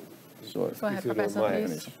 Comment if you, Sure. Go ahead, if you Professor, don't mind.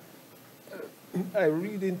 please. I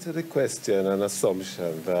read into the question an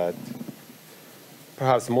assumption that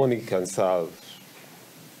perhaps money can solve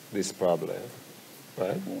this problem,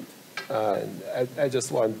 right? And I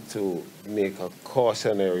just want to make a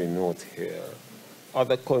cautionary note here.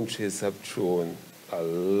 Other countries have thrown a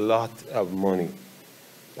lot of money,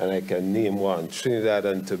 and I can name one, Trinidad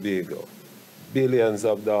and Tobago, billions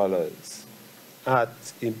of dollars at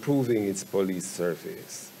improving its police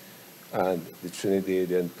service. And the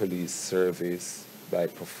Trinidadian police service, by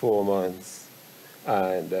performance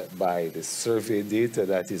and by the survey data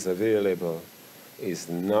that is available, is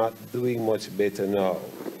not doing much better now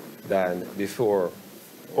than before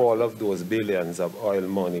all of those billions of oil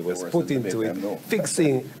money was put into it,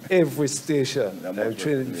 fixing every station. And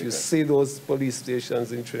if you see those police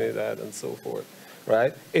stations in Trinidad and so forth,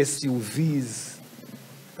 right? SUVs,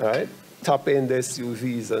 right? Top-end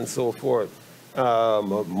SUVs and so forth.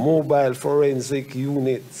 Mobile forensic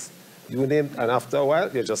units, you name it, and after a while,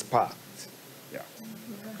 they're just parked. Yeah.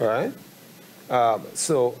 Right?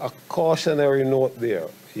 So a cautionary note there.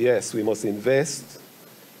 Yes, we must invest,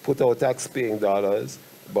 put our tax-paying dollars,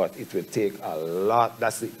 but it will take a lot.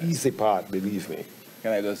 That's the easy part, believe me.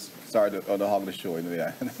 Can I just start on the hog the show in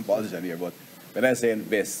the position here? But when I say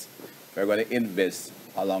invest, we're going to invest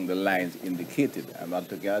along the lines indicated. I'm not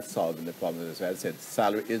looking at solving the problem. As I said,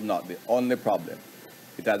 salary is not the only problem.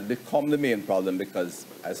 It has become the main problem because,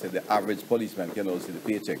 I said, the average policeman can also see the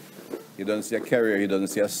paycheck. He doesn't see a career, he doesn't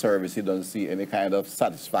see a service, he doesn't see any kind of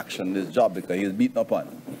satisfaction in his job because he's beaten up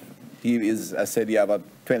on. He is, I said, he have a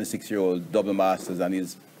 26-year-old double masters,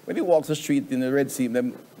 and when he walks the street in the Red Sea,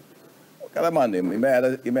 them kind of man him. He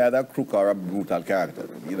may have a crook or a brutal character,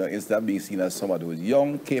 you know, instead of being seen as somebody who is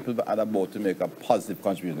young, capable, and about to make a positive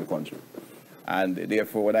contribution to the country. And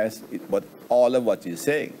therefore, but all of what he's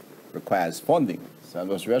saying requires funding. So I'm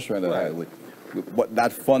just reassuring that but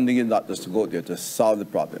that funding is not just to go there to solve the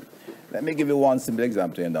problem. Let me give you one simple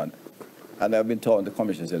example, and I've been talking to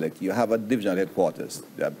commissioners, like, you have a divisional headquarters.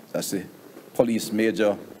 That's the police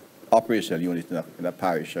major operational unit in a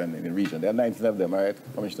parish and in the region. There are 19 of them, all right,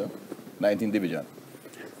 Commissioner? 19 division.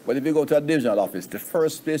 But if you go to a divisional office, the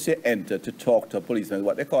first place you enter to talk to a policeman is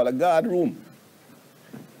what they call a guard room.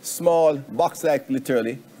 Small, box-like,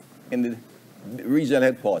 literally, in the regional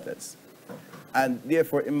headquarters. And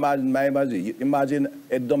therefore, imagine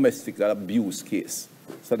a domestic abuse case.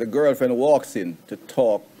 So the girlfriend walks in to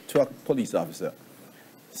talk to a police officer.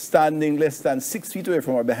 Standing less than 6 feet away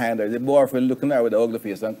from her behind her, the boyfriend looking at her with an ugly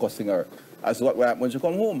face and cussing her as to what will happen when she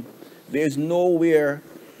comes home. There's nowhere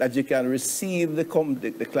that you can receive the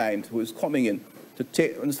client who is coming in to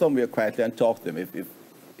take them somewhere quietly and talk to them.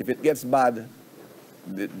 If it gets bad,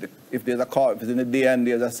 if there's a call, if it's in the day and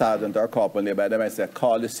there's a sergeant or a corporal nearby, they might say,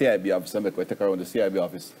 call the CIB office, and we take her around the CIB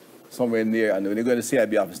office somewhere near. And when you go to the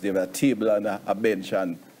CIB office, they have a table and a bench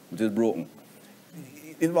and which is broken.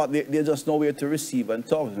 There's just nowhere to receive and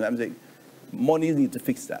talk to them. I'm saying, money need to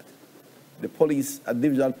fix that. The police, a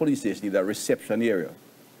divisional police station, need a reception area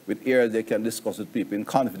with areas they can discuss with people in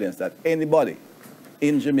confidence that anybody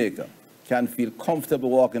in Jamaica can feel comfortable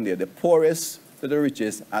walking there, the poorest to the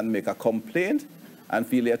richest, and make a complaint and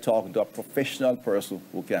feel they're talking to a professional person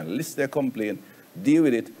who can list their complaint, deal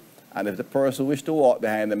with it, and if the person wishes to walk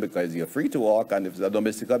behind them because you're free to walk, and if it's a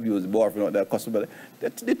domestic abuse, boyfriend or their customer, they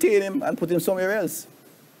detain him and put him somewhere else.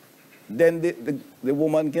 Then the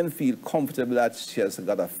woman can feel comfortable that she has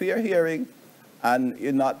got a fair hearing, and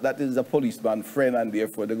that is a policeman friend, and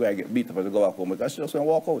therefore they're going to get beat up and they go back home because she just want to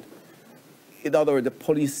walk out. In other words, the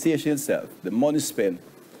police station itself, the money spent,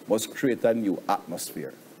 must create a new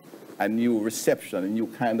atmosphere, a new reception, a new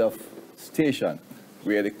kind of station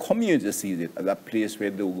where the community sees it as a place where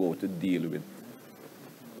they go to deal with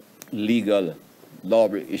legal,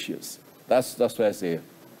 law-breaking issues. That's why I say,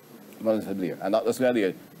 and that's why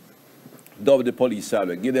I double the police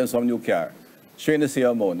salary, give them some new car, train the same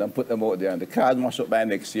amount, and put them out there, and the cars mash up by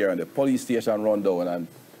next year, and the police station run down, and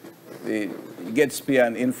they get paid,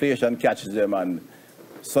 and inflation catches them, and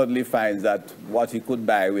suddenly finds that what he could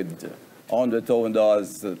buy with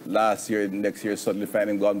 $100,000 last year, next year, suddenly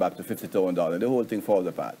finding gone back to $50,000. The whole thing falls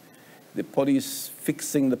apart. The police,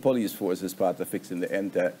 fixing the police force is part of fixing the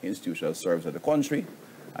entire institutional service of the country,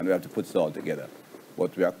 and we have to put it all together.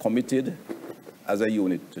 But we are committed as a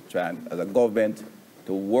unit, to try and, as a government,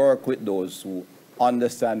 to work with those who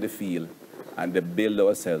understand the field and to build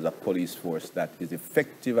ourselves a police force that is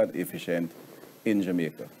effective and efficient in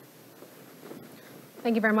Jamaica.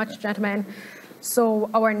 Thank you very much, gentlemen. So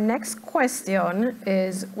our next question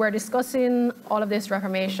is, we're discussing all of this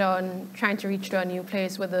reformation, trying to reach to a new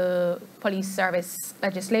place with the police service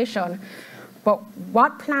legislation. But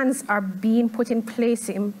what plans are being put in place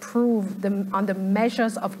to improve on the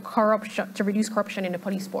measures of corruption, to reduce corruption in the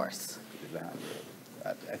police force?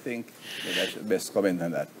 I think I should best comment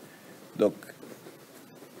on that. Look,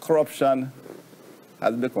 corruption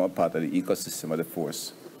has become a part of the ecosystem of the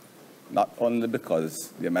force, not only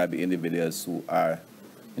because there might be individuals who are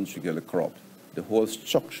intricately corrupt. The whole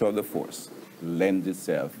structure of the force lends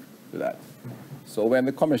itself to that. So when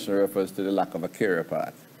the commissioner refers to the lack of a career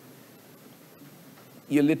path,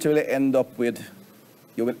 you literally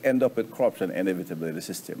you will end up with corruption inevitably in the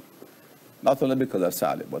system. Not only because of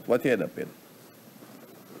salary, but what you end up with.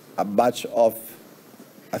 A batch of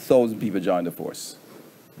 1,000 people join the force.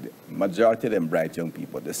 The majority of them bright young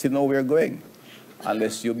people. They still know where we're going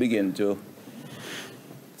unless you begin to.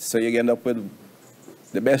 So you end up with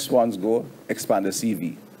the best ones go, expand the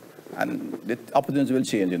CV. And the opportunity will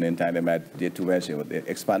change in the time they might do too much. They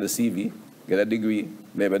expand the CV, get a degree,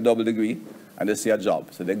 maybe a double degree, and they see a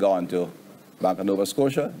job. So they go on to Bank of Nova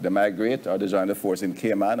Scotia, they migrate, or they join the force in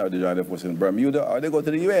Cayman, or they join the force in Bermuda, or they go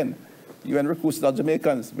to the UN. UN recruits the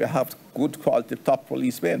Jamaicans. We have good quality top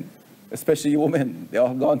policemen, especially women. They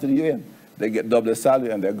all gone to the UN. They get double the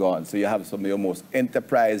salary and they're gone. So you have some of your most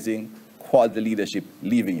enterprising quality leadership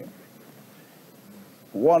leaving you.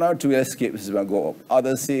 One or two escapes will go up.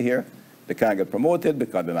 Others say here they can't get promoted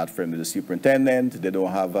because they're not friendly with the superintendent. They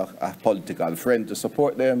don't have a political friend to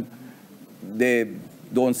support them. They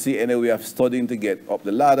don't see any way of studying to get up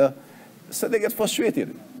the ladder. So they get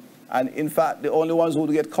frustrated. And in fact, the only ones who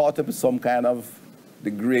get caught up in some kind of the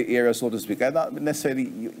gray area, so to speak, and not necessarily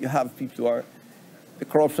you have people who are, the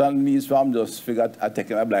corruption means from just figure out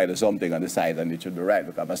taking a blind or something on the side and it should be right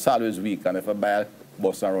because my salary is weak and if I buy a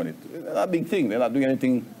bus and run it, it's not a big thing. They're not doing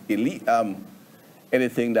anything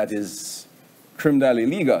anything that is criminally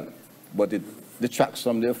illegal, but it detracts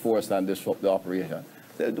from their force and disrupts the operation.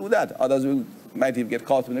 They'll do that. Others might even get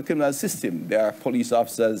caught in the criminal system. There are police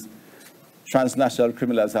officers. Transnational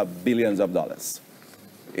criminals have billions of dollars.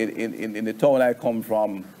 In the town I come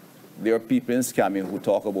from, there are people in scamming who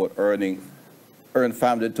talk about earn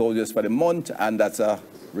 $500 for the month, and that's a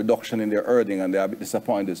reduction in their earning, and they are a bit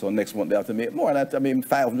disappointed. So next month they have to make more, and that's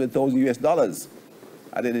 $500,000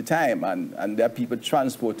 at any time. And there are people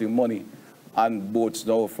transporting money on boats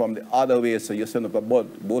now from the other way. So you send up a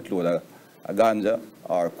boatload of ganja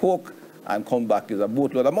or coke, and come back with a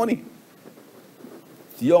boatload of money.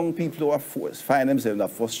 Young people who find themselves in a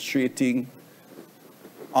frustrating,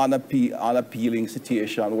 unappealing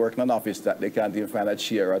situation, working in an office that they can't even find a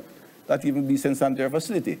chair at, not even decent sanitary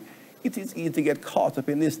facility. It is easy to get caught up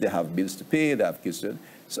in this. They have bills to pay, they have kids to.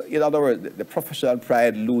 So in other words, the professional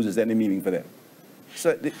pride loses any meaning for them.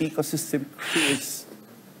 So the ecosystem creates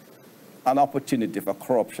an opportunity for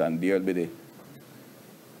corruption. There will be the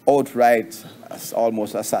outright,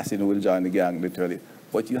 almost assassin who will join the gang, literally.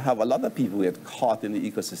 But you have a lot of people who get caught in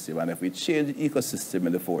the ecosystem, and if we change the ecosystem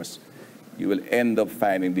in the force, you will end up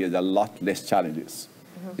finding there's a lot less challenges.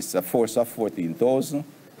 Mm-hmm. It's a force of 14,000.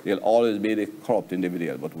 There'll always be the corrupt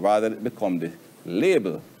individual, but rather than become the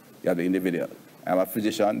label, you have the individual. I'm a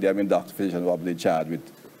physician. There have been doctors, physicians who have been charged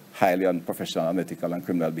with highly unprofessional, unethical, and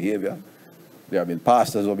criminal behavior. There have been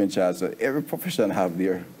pastors who have been charged. So every profession have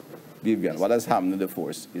their deviant. What has happened in the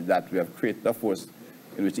force is that we have created a force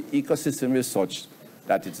in which the ecosystem is such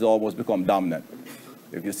that it's almost become dominant.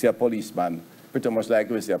 If you see a policeman, pretty much like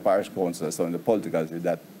we see a parish councillor, so in the political,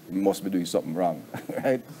 that we must be doing something wrong,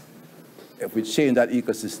 right? If we change that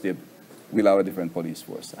ecosystem, we'll have a different police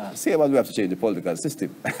force. Same as we have to change the political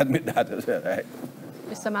system. I admit that as well, right?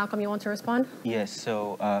 Mr. Malcolm, you want to respond? Yes,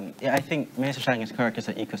 so yeah, I think Minister Chang is correct. It's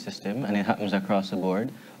an ecosystem, and it happens across the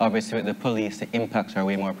board. Obviously, with the police, the impacts are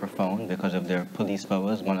way more profound because of their police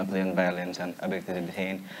powers, monopoly on violence, and ability to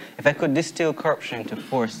detain. If I could distill corruption into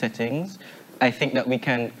 4 settings, I think that we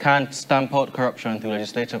can't stamp out corruption through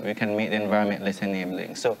legislation, but we can make the environment less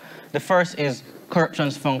enabling. So the first is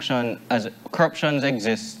corruptions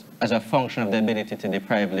exist as a function of the ability to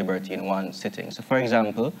deprive liberty in one sitting. So for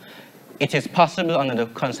example, it is possible under the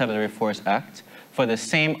Constabulary Force Act for the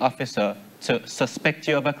same officer to suspect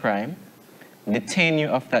you of a crime, detain you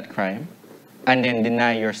of that crime, and then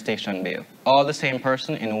deny your station bail. All the same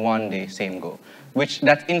person in one day, same go. Which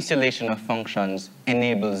that installation of functions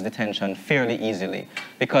enables detention fairly easily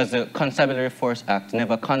because the Constabulary Force Act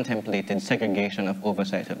never contemplated segregation of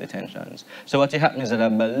oversight of detentions. So what happens is that a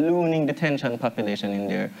ballooning detention population in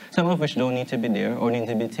there, some of which don't need to be there or need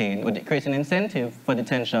to be detained, but it creates an incentive for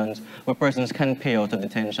detentions where persons can pay out of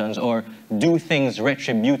detentions or do things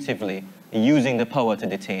retributively using the power to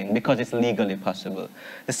detain because it's legally possible.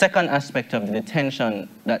 The second aspect of the detention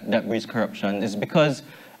that breeds corruption is because,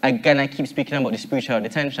 again, I keep speaking about the spiritual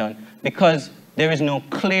detention, because there is no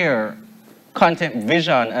clear content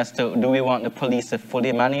vision as to do we want the police to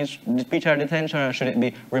fully manage the spiritual detention or should it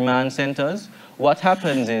be remand centers. What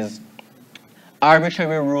happens is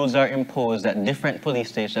arbitrary rules are imposed at different police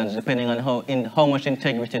stations depending on how much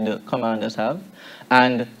integrity the commanders have.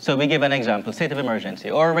 And so we give an example, state of emergency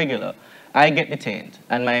or regular. I get detained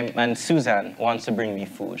and Suzanne wants to bring me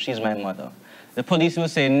food. She's my mother. The police will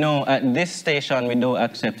say, no, at this station we don't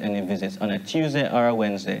accept any visits on a Tuesday or a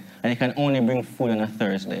Wednesday, and you can only bring food on a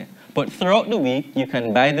Thursday. But throughout the week, you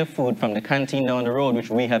can buy the food from the canteen down the road, which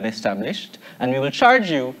we have established, and we will charge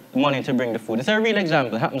you money to bring the food. It's a real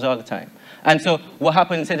example, it happens all the time. And so what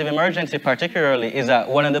happens in state of emergency particularly is that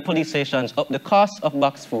one of the police stations upped the cost of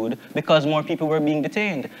box food because more people were being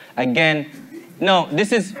detained. Again, no,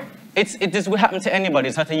 this will happen to anybody.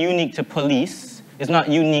 It's not unique to police. It's not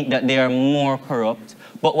unique that they are more corrupt.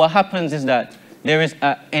 But what happens is that there is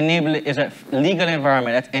a legal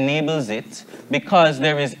environment that enables it because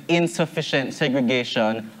there is insufficient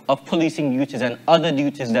segregation of policing duties and other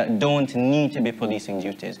duties that don't need to be policing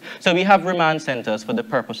duties. So we have remand centers for the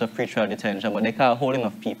purpose of pretrial detention, but they can't hold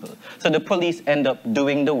enough people. So the police end up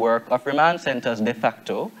doing the work of remand centers de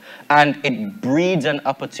facto, and it breeds an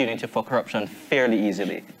opportunity for corruption fairly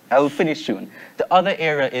easily. I will finish soon. The other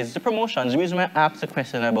area is the promotions. The reason I asked the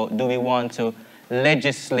question about do we want to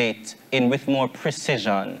legislate with more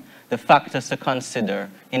precision the factors to consider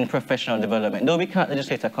in professional development, though we can't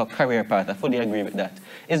legislate a career path, I fully agree with that,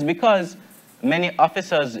 is because many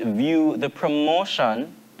officers view the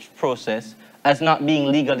promotion process as not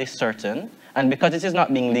being legally certain, and because it is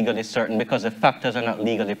not being legally certain, because the factors are not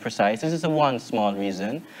legally precise, this is one small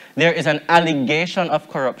reason. There is an allegation of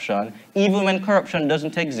corruption, even when corruption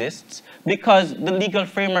doesn't exist, because the legal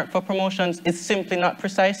framework for promotions is simply not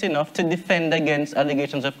precise enough to defend against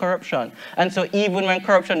allegations of corruption. And so even when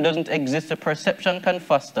corruption doesn't exist, the perception can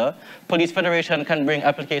foster. Police Federation can bring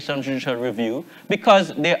application of judicial review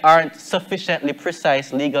because there aren't sufficiently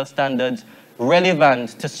precise legal standards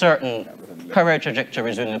relevant to certain career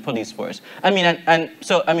trajectories within the police force.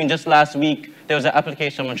 Just last week, there was an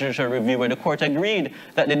application on judicial review where the court agreed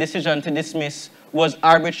that the decision to dismiss was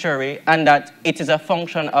arbitrary and that it is a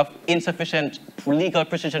function of insufficient legal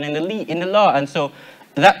precision in the law. And so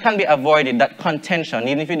that can be avoided, that contention,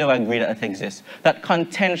 even if you don't agree that it exists, that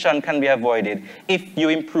contention can be avoided if you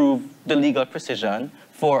improve the legal precision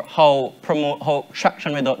for how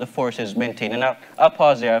traction without the force is maintained. And I'll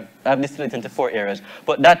pause there. I've distilled it into 4 areas.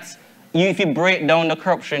 But if you break down the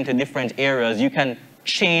corruption into different areas, you can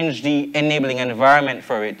change the enabling environment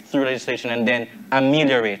for it through legislation and then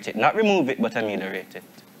ameliorate it. Not remove it, but ameliorate it.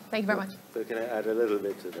 Thank you very much. So can I add a little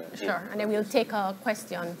bit to that? Sure, and then we'll take a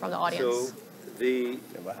question from the audience. So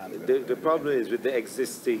the problem is with the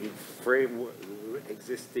existing framework,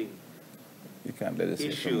 you can't let it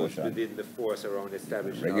issues within the force around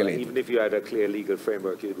establishing, regulate. even if you had a clear legal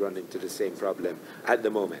framework, you'd run into the same problem at the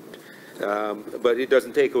moment. But it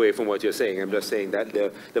doesn't take away from what you're saying. I'm just saying that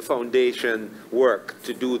the foundation work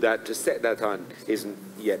to do that, to set that on, isn't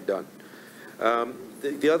yet done.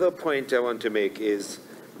 The other point I want to make is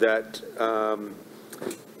that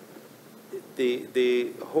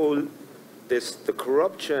the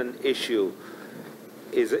corruption issue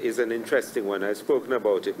is an interesting one. I've spoken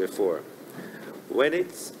about it before. When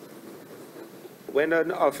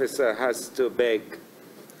an officer has to beg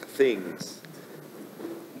things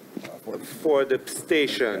for the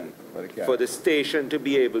station, for the station to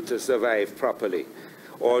be able to survive properly,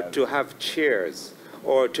 or to have chairs,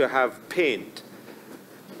 or to have paint,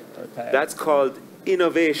 that's called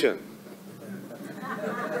innovation.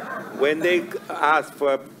 When they ask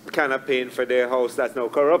for a can of paint for their house, that's no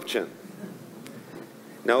corruption.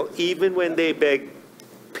 Now, even when they beg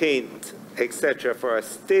paint, etc., for a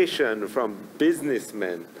station from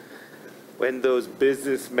businessmen, when those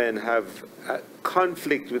businessmen have a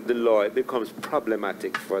conflict with the law, it becomes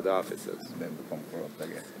problematic for the officers. They become corrupt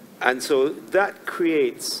again. And so that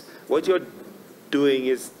creates, what you're doing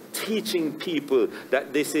is teaching people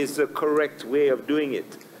that this is the correct way of doing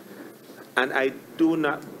it. And I do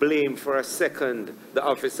not blame for a second the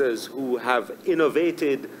officers who have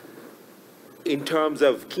innovated in terms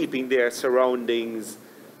of keeping their surroundings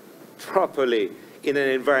properly in an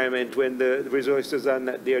environment when the resources are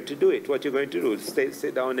not there to do it. What you're going to do is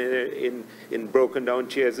sit down in broken down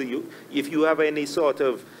chairs. If you have any sort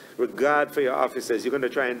of regard for your officers, you're going to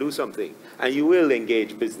try and do something. And you will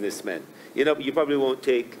engage businessmen. You know, you probably won't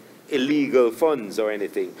take illegal funds or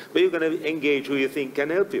anything, but you're going to engage who you think can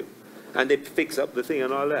help you. And they fix up the thing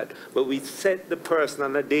and all that. But we set the person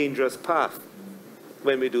on a dangerous path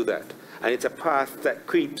when we do that. And it's a path that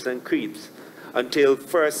creeps and creeps until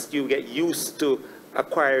first you get used to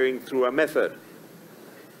acquiring through a method.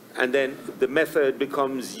 And then the method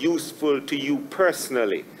becomes useful to you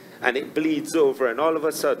personally, and it bleeds over, and all of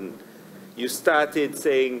a sudden you started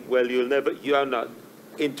saying, well, you are not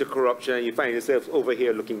into corruption, and you find yourself over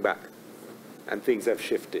here looking back, and things have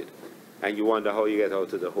shifted, and you wonder how you get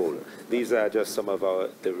out of the hole. These are just some of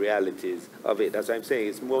the realities of it. That's what I'm saying.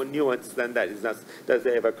 It's more nuanced than that. It's not, does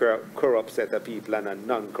they have a corrupt set of people and a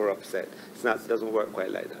non-corrupt set? It doesn't work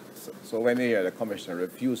quite like that. So when you hear the commissioner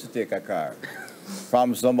refuse to take a car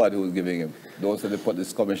from somebody who's giving him, those are the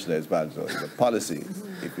this commissioner is bad. So the policy,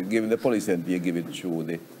 if you give the police and you give it through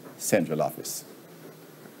the central office.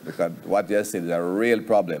 Because what they said is a real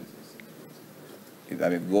problem.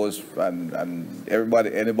 And it goes, and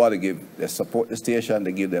anybody they support the station,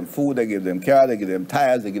 they give them food, they give them car, they give them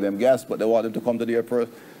tires, they give them gas, but they want them to come to the airport,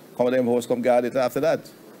 come to them house, come guard it after that.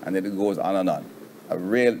 And then it goes on and on.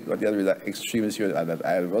 What the other is extremely serious, and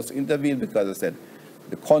I was intervened because I said,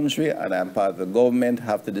 the country and I'm part of the government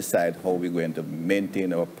have to decide how we're going to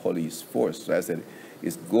maintain our police force. So I said,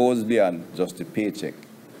 it goes beyond just the paycheck.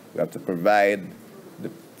 We have to provide the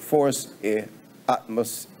force a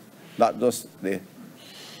atmosphere, not just the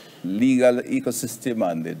legal ecosystem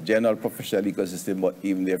and the general professional ecosystem, but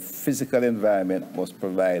even their physical environment must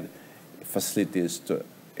provide facilities to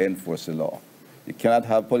enforce the law. You cannot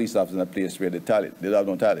have police officers in a place where they have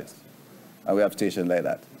no toilets. And we have stations like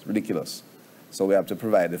that. It's ridiculous. So we have to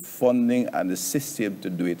provide the funding and the system to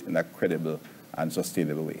do it in a credible and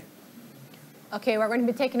sustainable way. Okay, we're going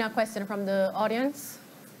to be taking a question from the audience.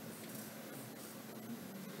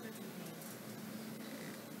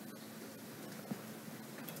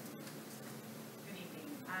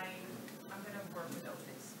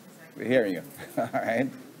 We're hearing you. All right.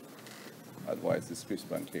 Otherwise, it's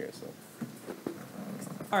crisp and clear. So.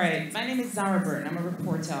 All right. My name is Zara Byrne. I'm a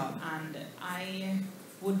reporter, and I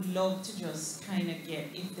would love to just kind of get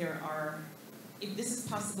if this is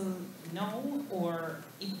possible now, or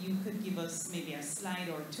if you could give us maybe a slide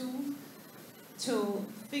or two to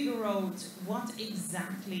figure out what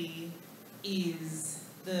exactly is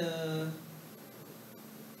the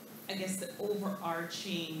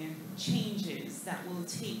overarching changes that will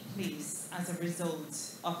take place as a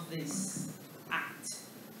result of this act.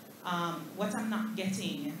 What I'm not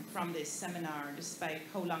getting from this seminar, despite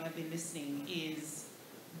how long I've been listening, is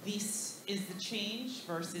this is the change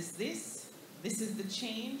versus this. This is the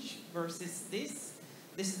change versus this.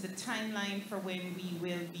 This is the timeline for when we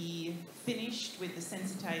will be finished with the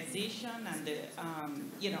sensitization and the,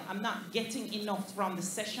 I'm not getting enough from the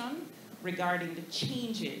session regarding the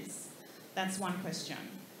changes. That's one question.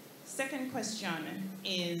 Second question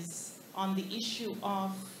is on the issue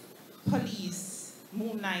of police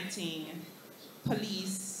moonlighting,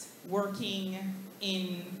 police working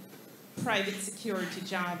in private security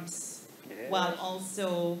jobs while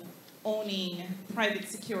also owning private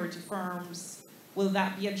security firms. Will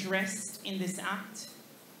that be addressed in this act?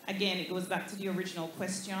 Again, it goes back to the original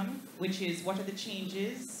question, which is what are the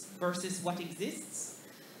changes versus what exists?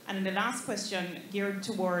 And then the last question, geared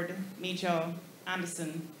toward Major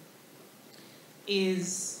Anderson,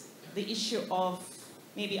 is the issue of,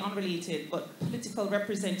 maybe unrelated, but political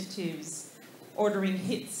representatives ordering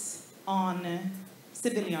hits on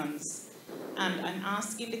civilians. And I'm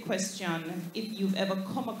asking the question if you've ever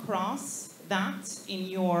come across that in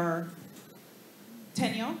your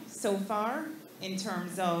tenure so far in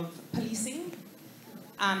terms of policing,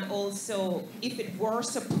 and also if it were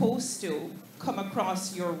supposed to come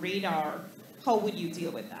across your radar, how would you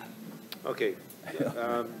deal with that? Okay,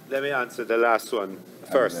 let me answer the last one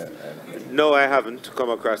first. No, I haven't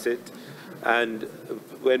come across it, and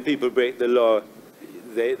when people break the law,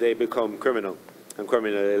 they become criminal and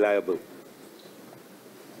criminally liable.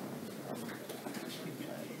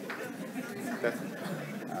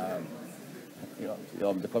 You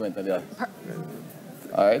want to comment on that?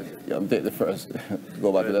 All right, you want to take the first,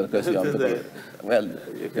 go back to the other question. You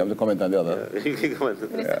have to comment on the other.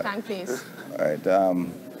 Mr. Tang, please. All right.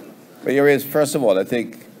 But you raised, first of all, I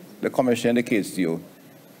think the Commission indicates to you,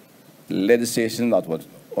 legislation is not what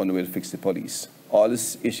only will fix the police. All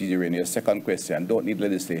these issues you're in your second question don't need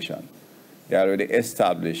legislation. they already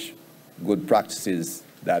established good practices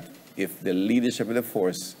that if the leadership of the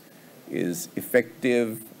force is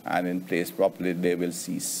effective and in place properly, they will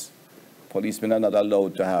cease. Policemen are not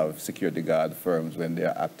allowed to have security guard firms when they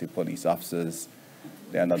are active police officers.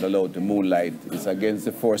 They are not allowed to moonlight. It's against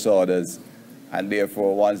the force orders. And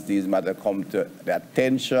therefore, once these matters come to the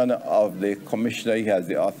attention of the commissioner, he has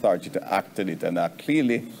the authority to act on it and act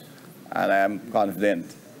clearly. And I am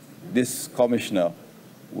confident this commissioner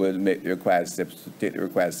will make the required steps, to take the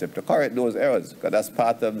required steps to correct those errors, because that's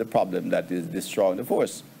part of the problem that is destroying the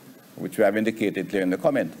force, which we have indicated clearly in the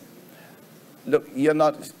comment. Look, you're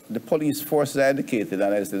not, the police force is indicated,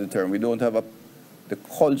 and I said the term, we don't have the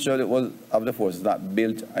culture that was of the force is not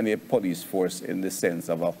built on a police force in the sense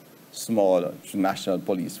of a small national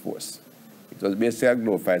police force. It was basically a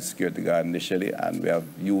glorified security guard initially, and we have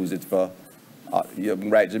used it for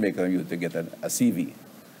right Jamaican youth to get a CV.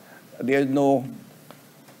 There's no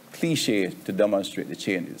cliche to demonstrate the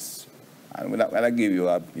changes. And when I give you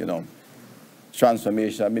a,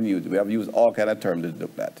 transformation of youth, we have used all kinds of terms to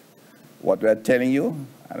look at. What we are telling you,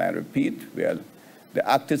 and I repeat, the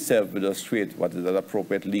act itself will just create what is an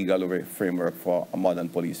appropriate legal framework for a modern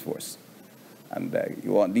police force. And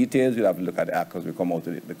you want details, you'll have to look at the act as we come out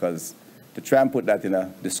with it, because to try and put that in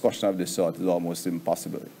a discussion of this sort is almost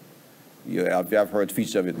impossible. You have heard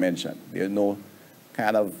feature of it mentioned. There's no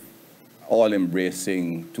kind of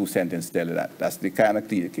all-embracing two-sentence tell of that. That's the kind of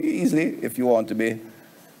clear. Easily, if you want to be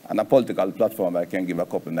on a political platform, I can give a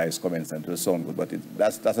couple of nice comments and it will sound good, but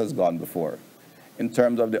that has gone before. In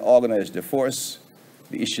terms of the organized force,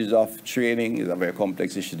 the issues of training is a very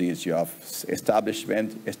complex issue. The issue of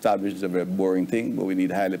establishment is a very boring thing, but we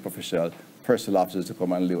need highly professional personnel officers to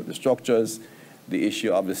come and lay out the structures. The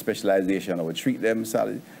issue of the specialization, how we treat them,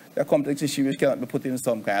 they're complex issues which cannot be put in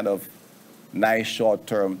some kind of nice short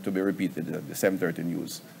term to be repeated at the 7:30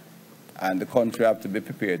 news. And the country have to be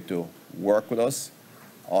prepared to work with us.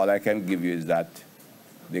 All I can give you is that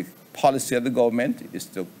the policy of the government is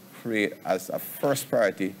to create, as a first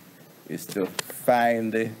priority, is to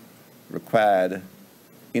find the required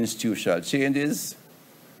institutional changes,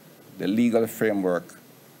 the legal framework,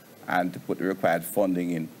 and to put the required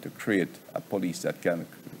funding in to create a police that can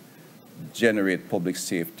generate public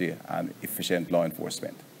safety and efficient law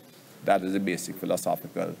enforcement. That is the basic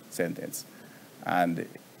philosophical sentence. And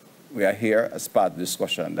we are here as part of the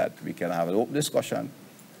discussion that we can have an open discussion.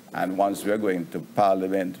 And once we are going to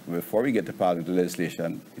Parliament, before we get to Parliament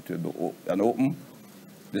legislation, it will be an open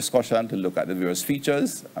discussion to look at the various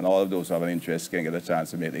features, and all of those who have an interest can get a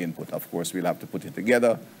chance to make the input. Of course, we'll have to put it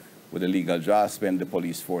together with the legal draftsmen, the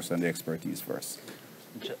police force, and the expertise first.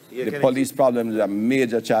 Yeah, the police problem is a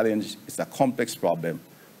major challenge. It's a complex problem,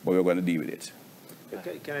 but we're going to deal with it.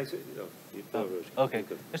 Can I say, okay,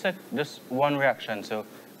 just one reaction. So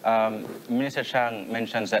Minister Chang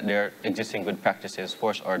mentions that there are existing good practices,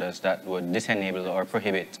 force orders that would disenable or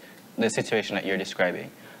prohibit the situation that you're describing.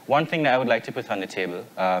 One thing that I would like to put on the table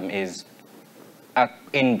is,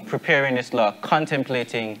 in preparing this law,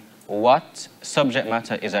 contemplating what subject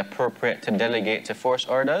matter is appropriate to delegate to force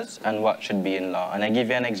orders and what should be in law. And I give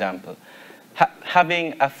you an example.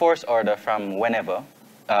 Having a force order from whenever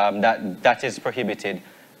that is prohibited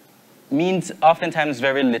means oftentimes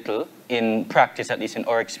very little in practice, at least in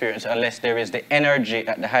our experience, unless there is the energy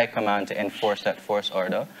at the high command to enforce that force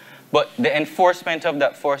order. But the enforcement of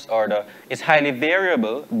that force order is highly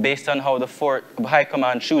variable based on how the high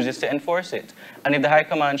command chooses to enforce it. And if the high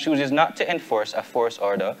command chooses not to enforce a force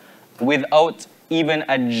order without even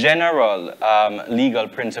a general legal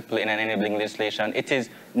principle in an enabling legislation, it is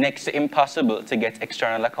next to impossible to get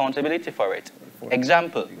external accountability for it.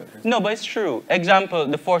 Example. No, but it's true. Example,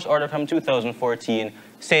 the force order from 2014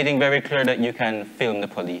 stating very clear that you can film the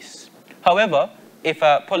police. However, if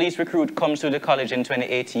a police recruit comes to the college in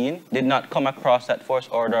 2018, did not come across that force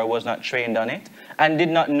order, was not trained on it, and did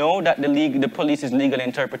not know that the police's legal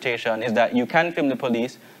interpretation is that you can film the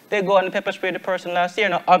police, they go and pepper spray the person last year.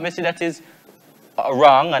 Now, obviously that is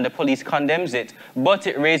wrong and the police condemns it, but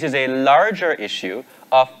it raises a larger issue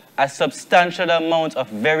of a substantial amount of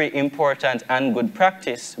very important and good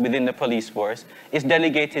practice within the police force is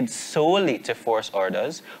delegated solely to force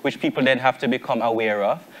orders, which people then have to become aware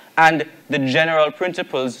of. And the general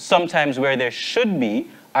principles, sometimes where there should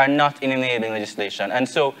be, are not in enabling legislation. And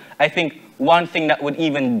so I think one thing that would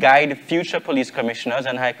even guide future police commissioners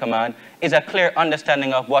and high command is a clear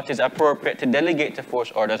understanding of what is appropriate to delegate to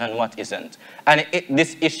force orders and what isn't. And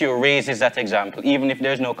this issue raises that example, even if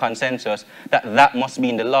there's no consensus that that must be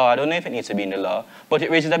in the law. I don't know if it needs to be in the law, but it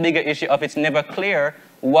raises a bigger issue of it's never clear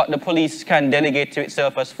what the police can delegate to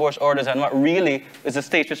itself as force orders and what really is the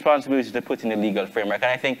state's responsibility to put in a legal framework.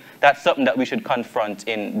 And I think that's something that we should confront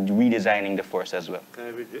in redesigning the force as well. Can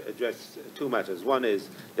I address two matters? One is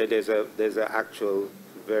that there's an actual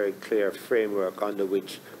very clear framework under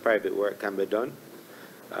which private work can be done,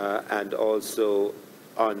 and also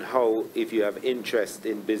on how, if you have interest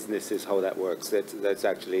in businesses, how that works. That's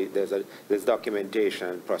actually, there's documentation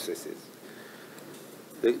and processes.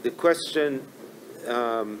 The question,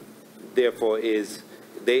 therefore, is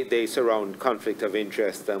they surround conflict of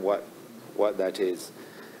interest and what that is,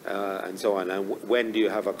 and so on, and when do you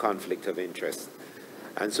have a conflict of interest?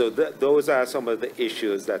 And so those are some of the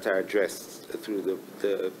issues that are addressed through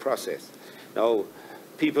the process. Now,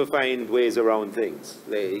 people find ways around things.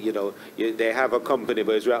 They have a company,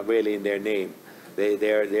 but it's not really in their name.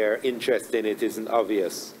 Their interest in it isn't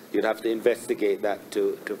obvious. You'd have to investigate that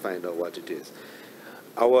to find out what it is.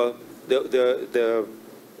 How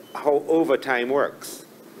overtime works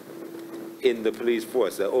in the police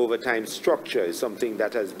force, the overtime structure is something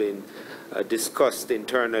that has been discussed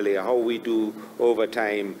internally, how we do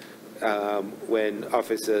overtime when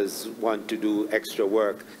officers want to do extra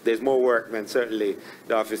work. There's more work than certainly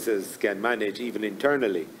the officers can manage, even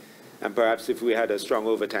internally. And perhaps if we had a strong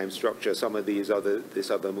overtime structure, some of this other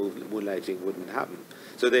moonlighting wouldn't happen.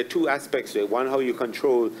 So there are two aspects to it. One, how you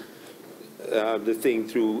control the thing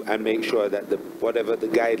through and make sure that whatever the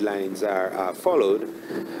guidelines are followed,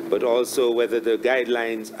 but also whether the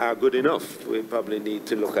guidelines are good enough. We probably need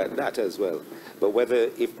to look at that as well. But whether,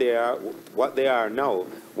 if they are what they are now,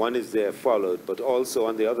 one is they're followed, but also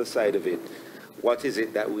on the other side of it, what is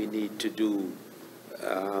it that we need to do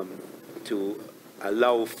to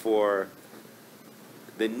allow for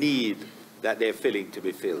the need that they're filling to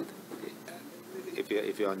be filled,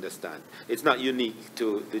 if you understand. It's not unique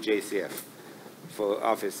to the JCF for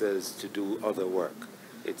officers to do other work.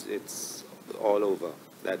 It's all over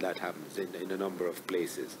that happens in a number of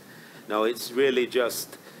places. Now it's really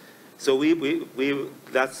just, so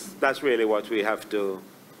that's really what we have to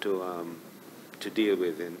deal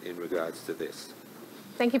with in regards to this.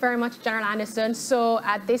 Thank you very much, General Anderson. So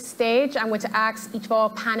at this stage, I'm going to ask each of our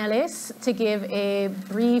panelists to give a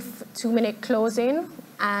brief 2-minute closing,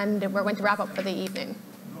 and we're going to wrap up for the evening.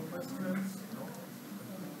 No questions?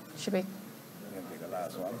 Should we? We can take a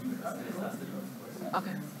last one.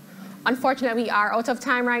 Okay. Unfortunately, we are out of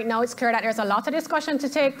time right now. It's clear that there's a lot of discussion to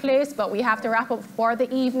take place, but we have to wrap up for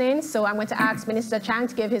the evening. So I'm going to ask Minister Chang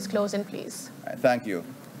to give his closing, please. Thank you.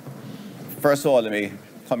 First of all, let me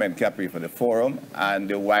commend CaPRI for the forum and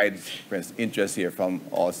the wide interest here from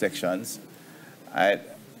all sections. I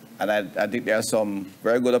think there are some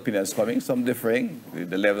very good opinions coming, some differing with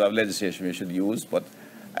the level of legislation we should use. But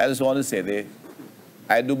I just want to say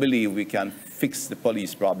I do believe we can fix the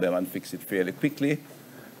police problem and fix it fairly quickly.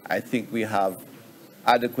 I think we have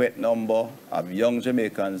adequate number of young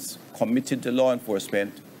Jamaicans committed to law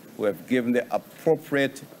enforcement who have given the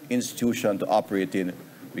appropriate institution to operate in.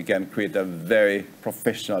 We can create a very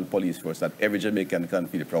professional police force that every Jamaican can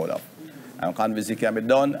feel proud of. I'm convinced it can be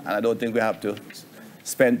done, and I don't think we have to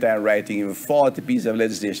spend time writing even 40 pieces of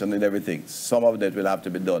legislation and everything. Some of that will have to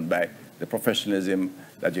be done by the professionalism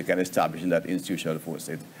that you can establish in that institutional force.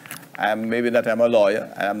 Maybe that I'm a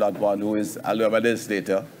lawyer, and I'm not one who is a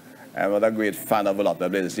legislator. I'm not a great fan of a lot of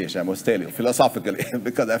legislation, I must tell you, philosophically,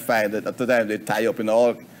 because I find that at the time they tie up in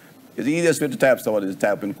all, it's the easiest way to tie up someone is to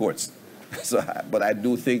tie up in courts. So, but I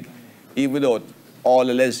do think, even without all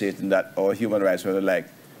the legislation that our human rights were like,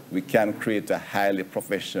 we can create a highly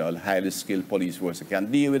professional, highly skilled police force that can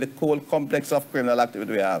deal with the whole complex of criminal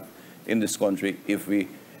activity we have in this country if we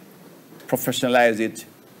professionalize it,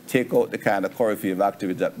 take out the kind of curfew of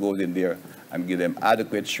activity that goes in there, and give them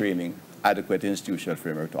adequate training, adequate institutional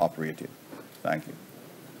framework to operate in. Thank you.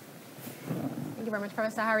 Thank you very much,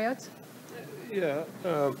 Professor Harriott. Yeah,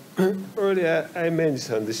 earlier I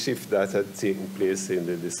mentioned the shift that had taken place in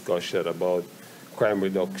the discussion about crime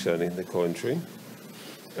reduction in the country,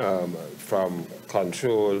 from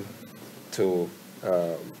control to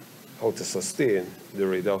how to sustain the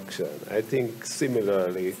reduction. I think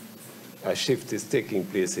similarly, a shift is taking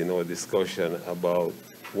place in our discussion about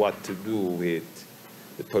what to do with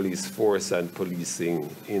the police force and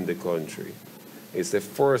policing in the country. It's the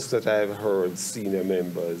first that I've heard senior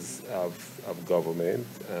members of government,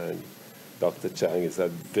 and Dr. Chang is a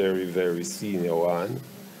very, very senior one,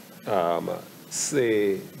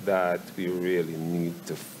 say that we really need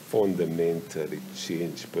to fundamentally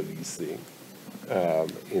change policing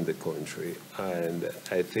in the country. And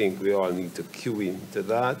I think we all need to cue into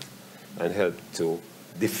that and help to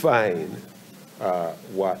define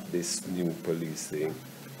what this new policing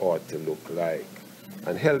ought to look like.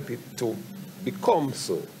 and help it to become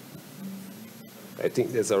so. I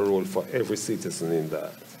think there's a role for every citizen in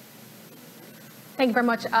that. Thank you very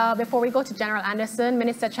much. Before we go to General Anderson,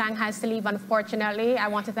 Minister Chang has to leave, unfortunately. I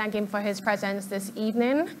want to thank him for his presence this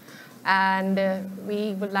evening. And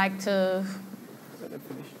we would like to...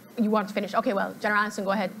 You want to finish? Okay, well, General Anderson,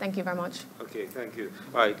 go ahead. Thank you very much. Okay, thank you.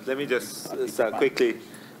 All right, let me just start quickly.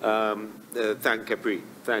 Thank CaPRI.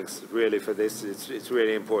 Thanks, really, for this. It's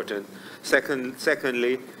really important.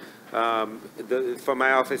 Secondly, for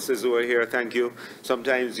my officers who are here, thank you.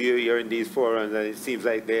 Sometimes you're in these forums and it seems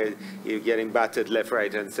like you're getting battered left,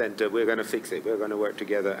 right, and center. We're going to fix it. We're going to work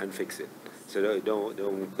together and fix it. So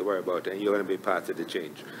don't worry about it. And you're going to be part of the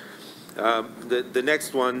change. The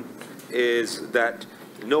next one is that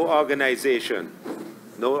no organization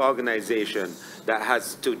that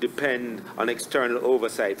has to depend on external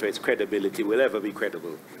oversight for its credibility will ever be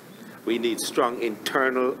credible. We need strong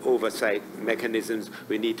internal oversight mechanisms.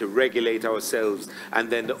 We need to regulate ourselves, and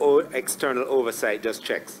then the external oversight just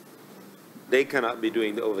checks. They cannot be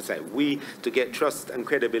doing the oversight. To get trust and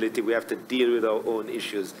credibility, we have to deal with our own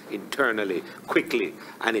issues internally, quickly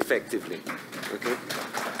and effectively. Okay?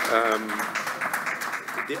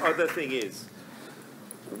 The other thing is,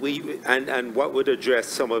 and what would address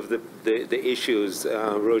some of the issues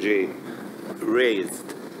Roger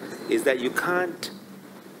raised, is that you can't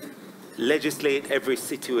legislate every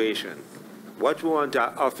situation. What we want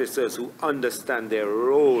are officers who understand their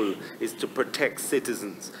role is to protect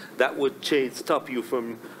citizens. That would stop you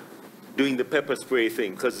from doing the pepper spray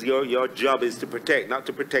thing, because your job is to protect, not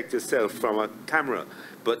to protect yourself from a camera,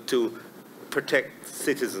 but to protect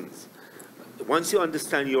citizens. Once you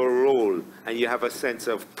understand your role and you have a sense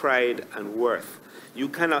of pride and worth, you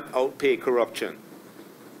cannot outpay corruption.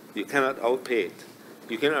 You cannot outpay it.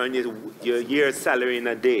 You can earn your year's salary in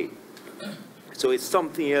a day. So it's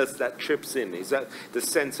something else that trips in. It's that the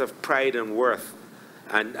sense of pride and worth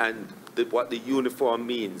and what the uniform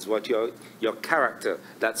means, what your character,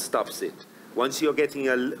 that stops it. Once you're getting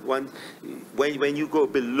when you go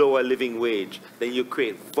below a living wage, then you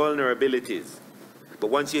create vulnerabilities. But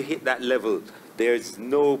once you hit that level,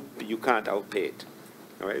 you can't outpay it.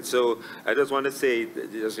 All right, so I just want to say,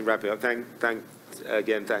 just in wrapping up, thanks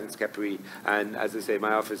CaPRI, and as I say,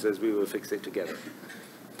 my officers, we will fix it together.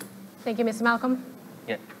 Thank you, Mr. Malcolm.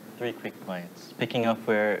 Yeah, 3 quick points. Picking up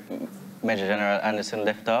where Major General Anderson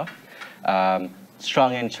left off,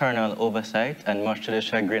 strong internal oversight, and much to the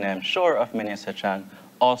chagrin, I'm sure, of Minister Chang,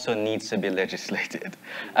 also needs to be legislated.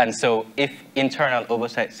 And so if internal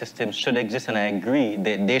oversight systems should exist, and I agree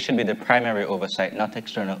that they should be the primary oversight, not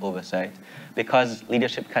external oversight, because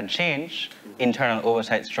leadership can change, internal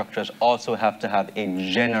oversight structures also have to have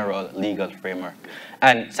a general legal framework.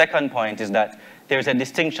 And second point is that there's a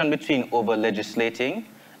distinction between over-legislating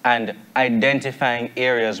and identifying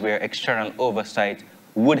areas where external oversight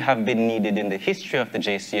would have been needed in the history of the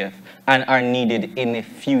JCF and are needed in the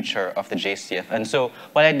future of the JCF. And so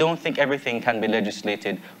while I don't think everything can be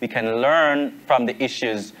legislated, we can learn from the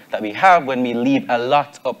issues that we have when we leave a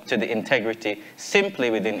lot up to the integrity simply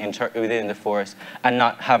within the force and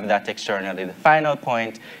not have that externally. The final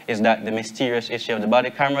point is that the mysterious issue of the body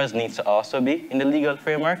cameras needs to also be in the legal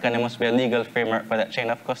framework, and there must be a legal framework for that chain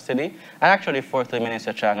of custody. And actually, fourthly,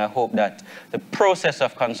 Minister Chang, I hope that the process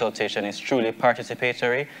of consultation is truly participatory,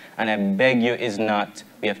 and I beg you is not,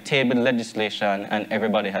 we have tabled legislation and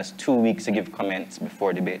everybody has 2 weeks to give comments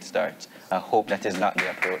before debate starts. I hope that is not the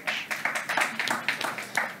approach.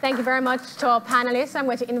 Thank you very much to our panelists. I'm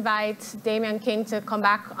going to invite Damian King to come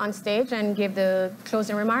back on stage and give the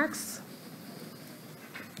closing remarks.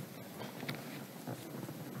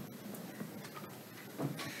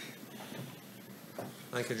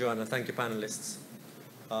 Thank you, Joanna. Thank you, panelists.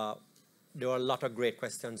 There were a lot of great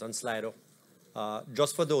questions on Slido.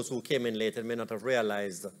 Just for those who came in late and may not have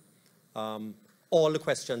realized, all the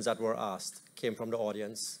questions that were asked came from the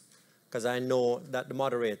audience, because I know that the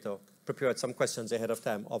moderator prepared some questions ahead of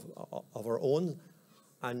time of her own,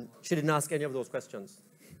 and she didn't ask any of those questions.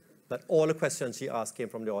 But all the questions she asked came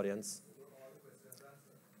from the audience.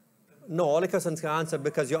 No, all the questions can answer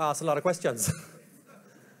because you asked a lot of questions.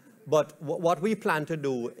 But what we plan to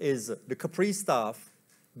do is the CaPRI staff,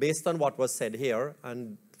 based on what was said here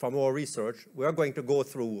and from our research, we are going to go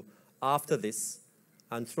through after this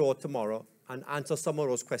and throughout tomorrow and answer some of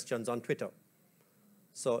those questions on Twitter.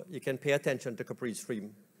 So you can pay attention to CaPRI's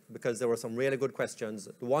stream, because there were some really good questions.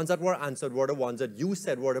 The ones that were answered were the ones that you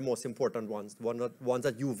said were the most important ones, the ones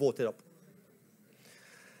that you voted up.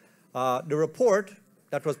 The report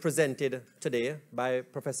that was presented today by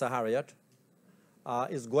Professor Harriott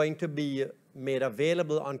is going to be made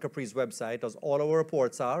available on CaPRI's website, as all our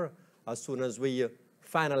reports are, as soon as we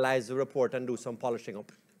finalize the report and do some polishing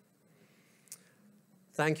up.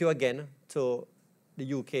 Thank you again to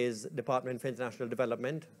the UK's Department for International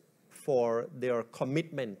Development for their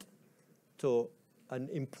commitment to an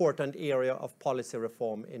important area of policy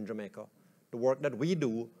reform in Jamaica. The work that we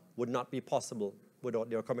do would not be possible without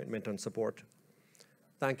their commitment and support.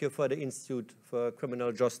 Thank you for the Institute for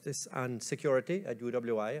Criminal Justice and Security at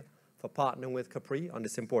UWI for partnering with CaPRI on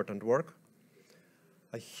this important work.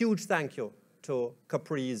 A huge thank you to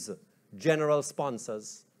CaPRI's general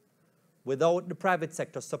sponsors. Without the private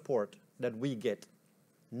sector support that we get,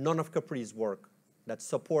 none of CaPRI's work that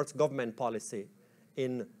supports government policy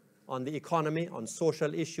on the economy, on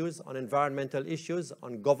social issues, on environmental issues,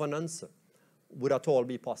 on governance would at all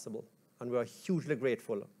be possible. And we are hugely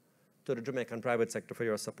grateful to the Jamaican private sector for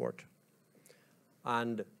your support.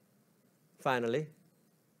 And finally,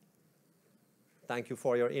 thank you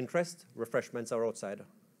for your interest. Refreshments are outside.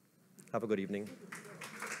 Have a good evening.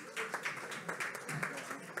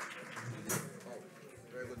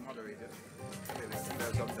 Very good moderator.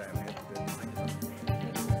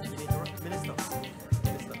 Minister,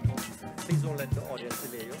 please don't let the audience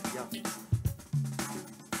delay you. Yeah.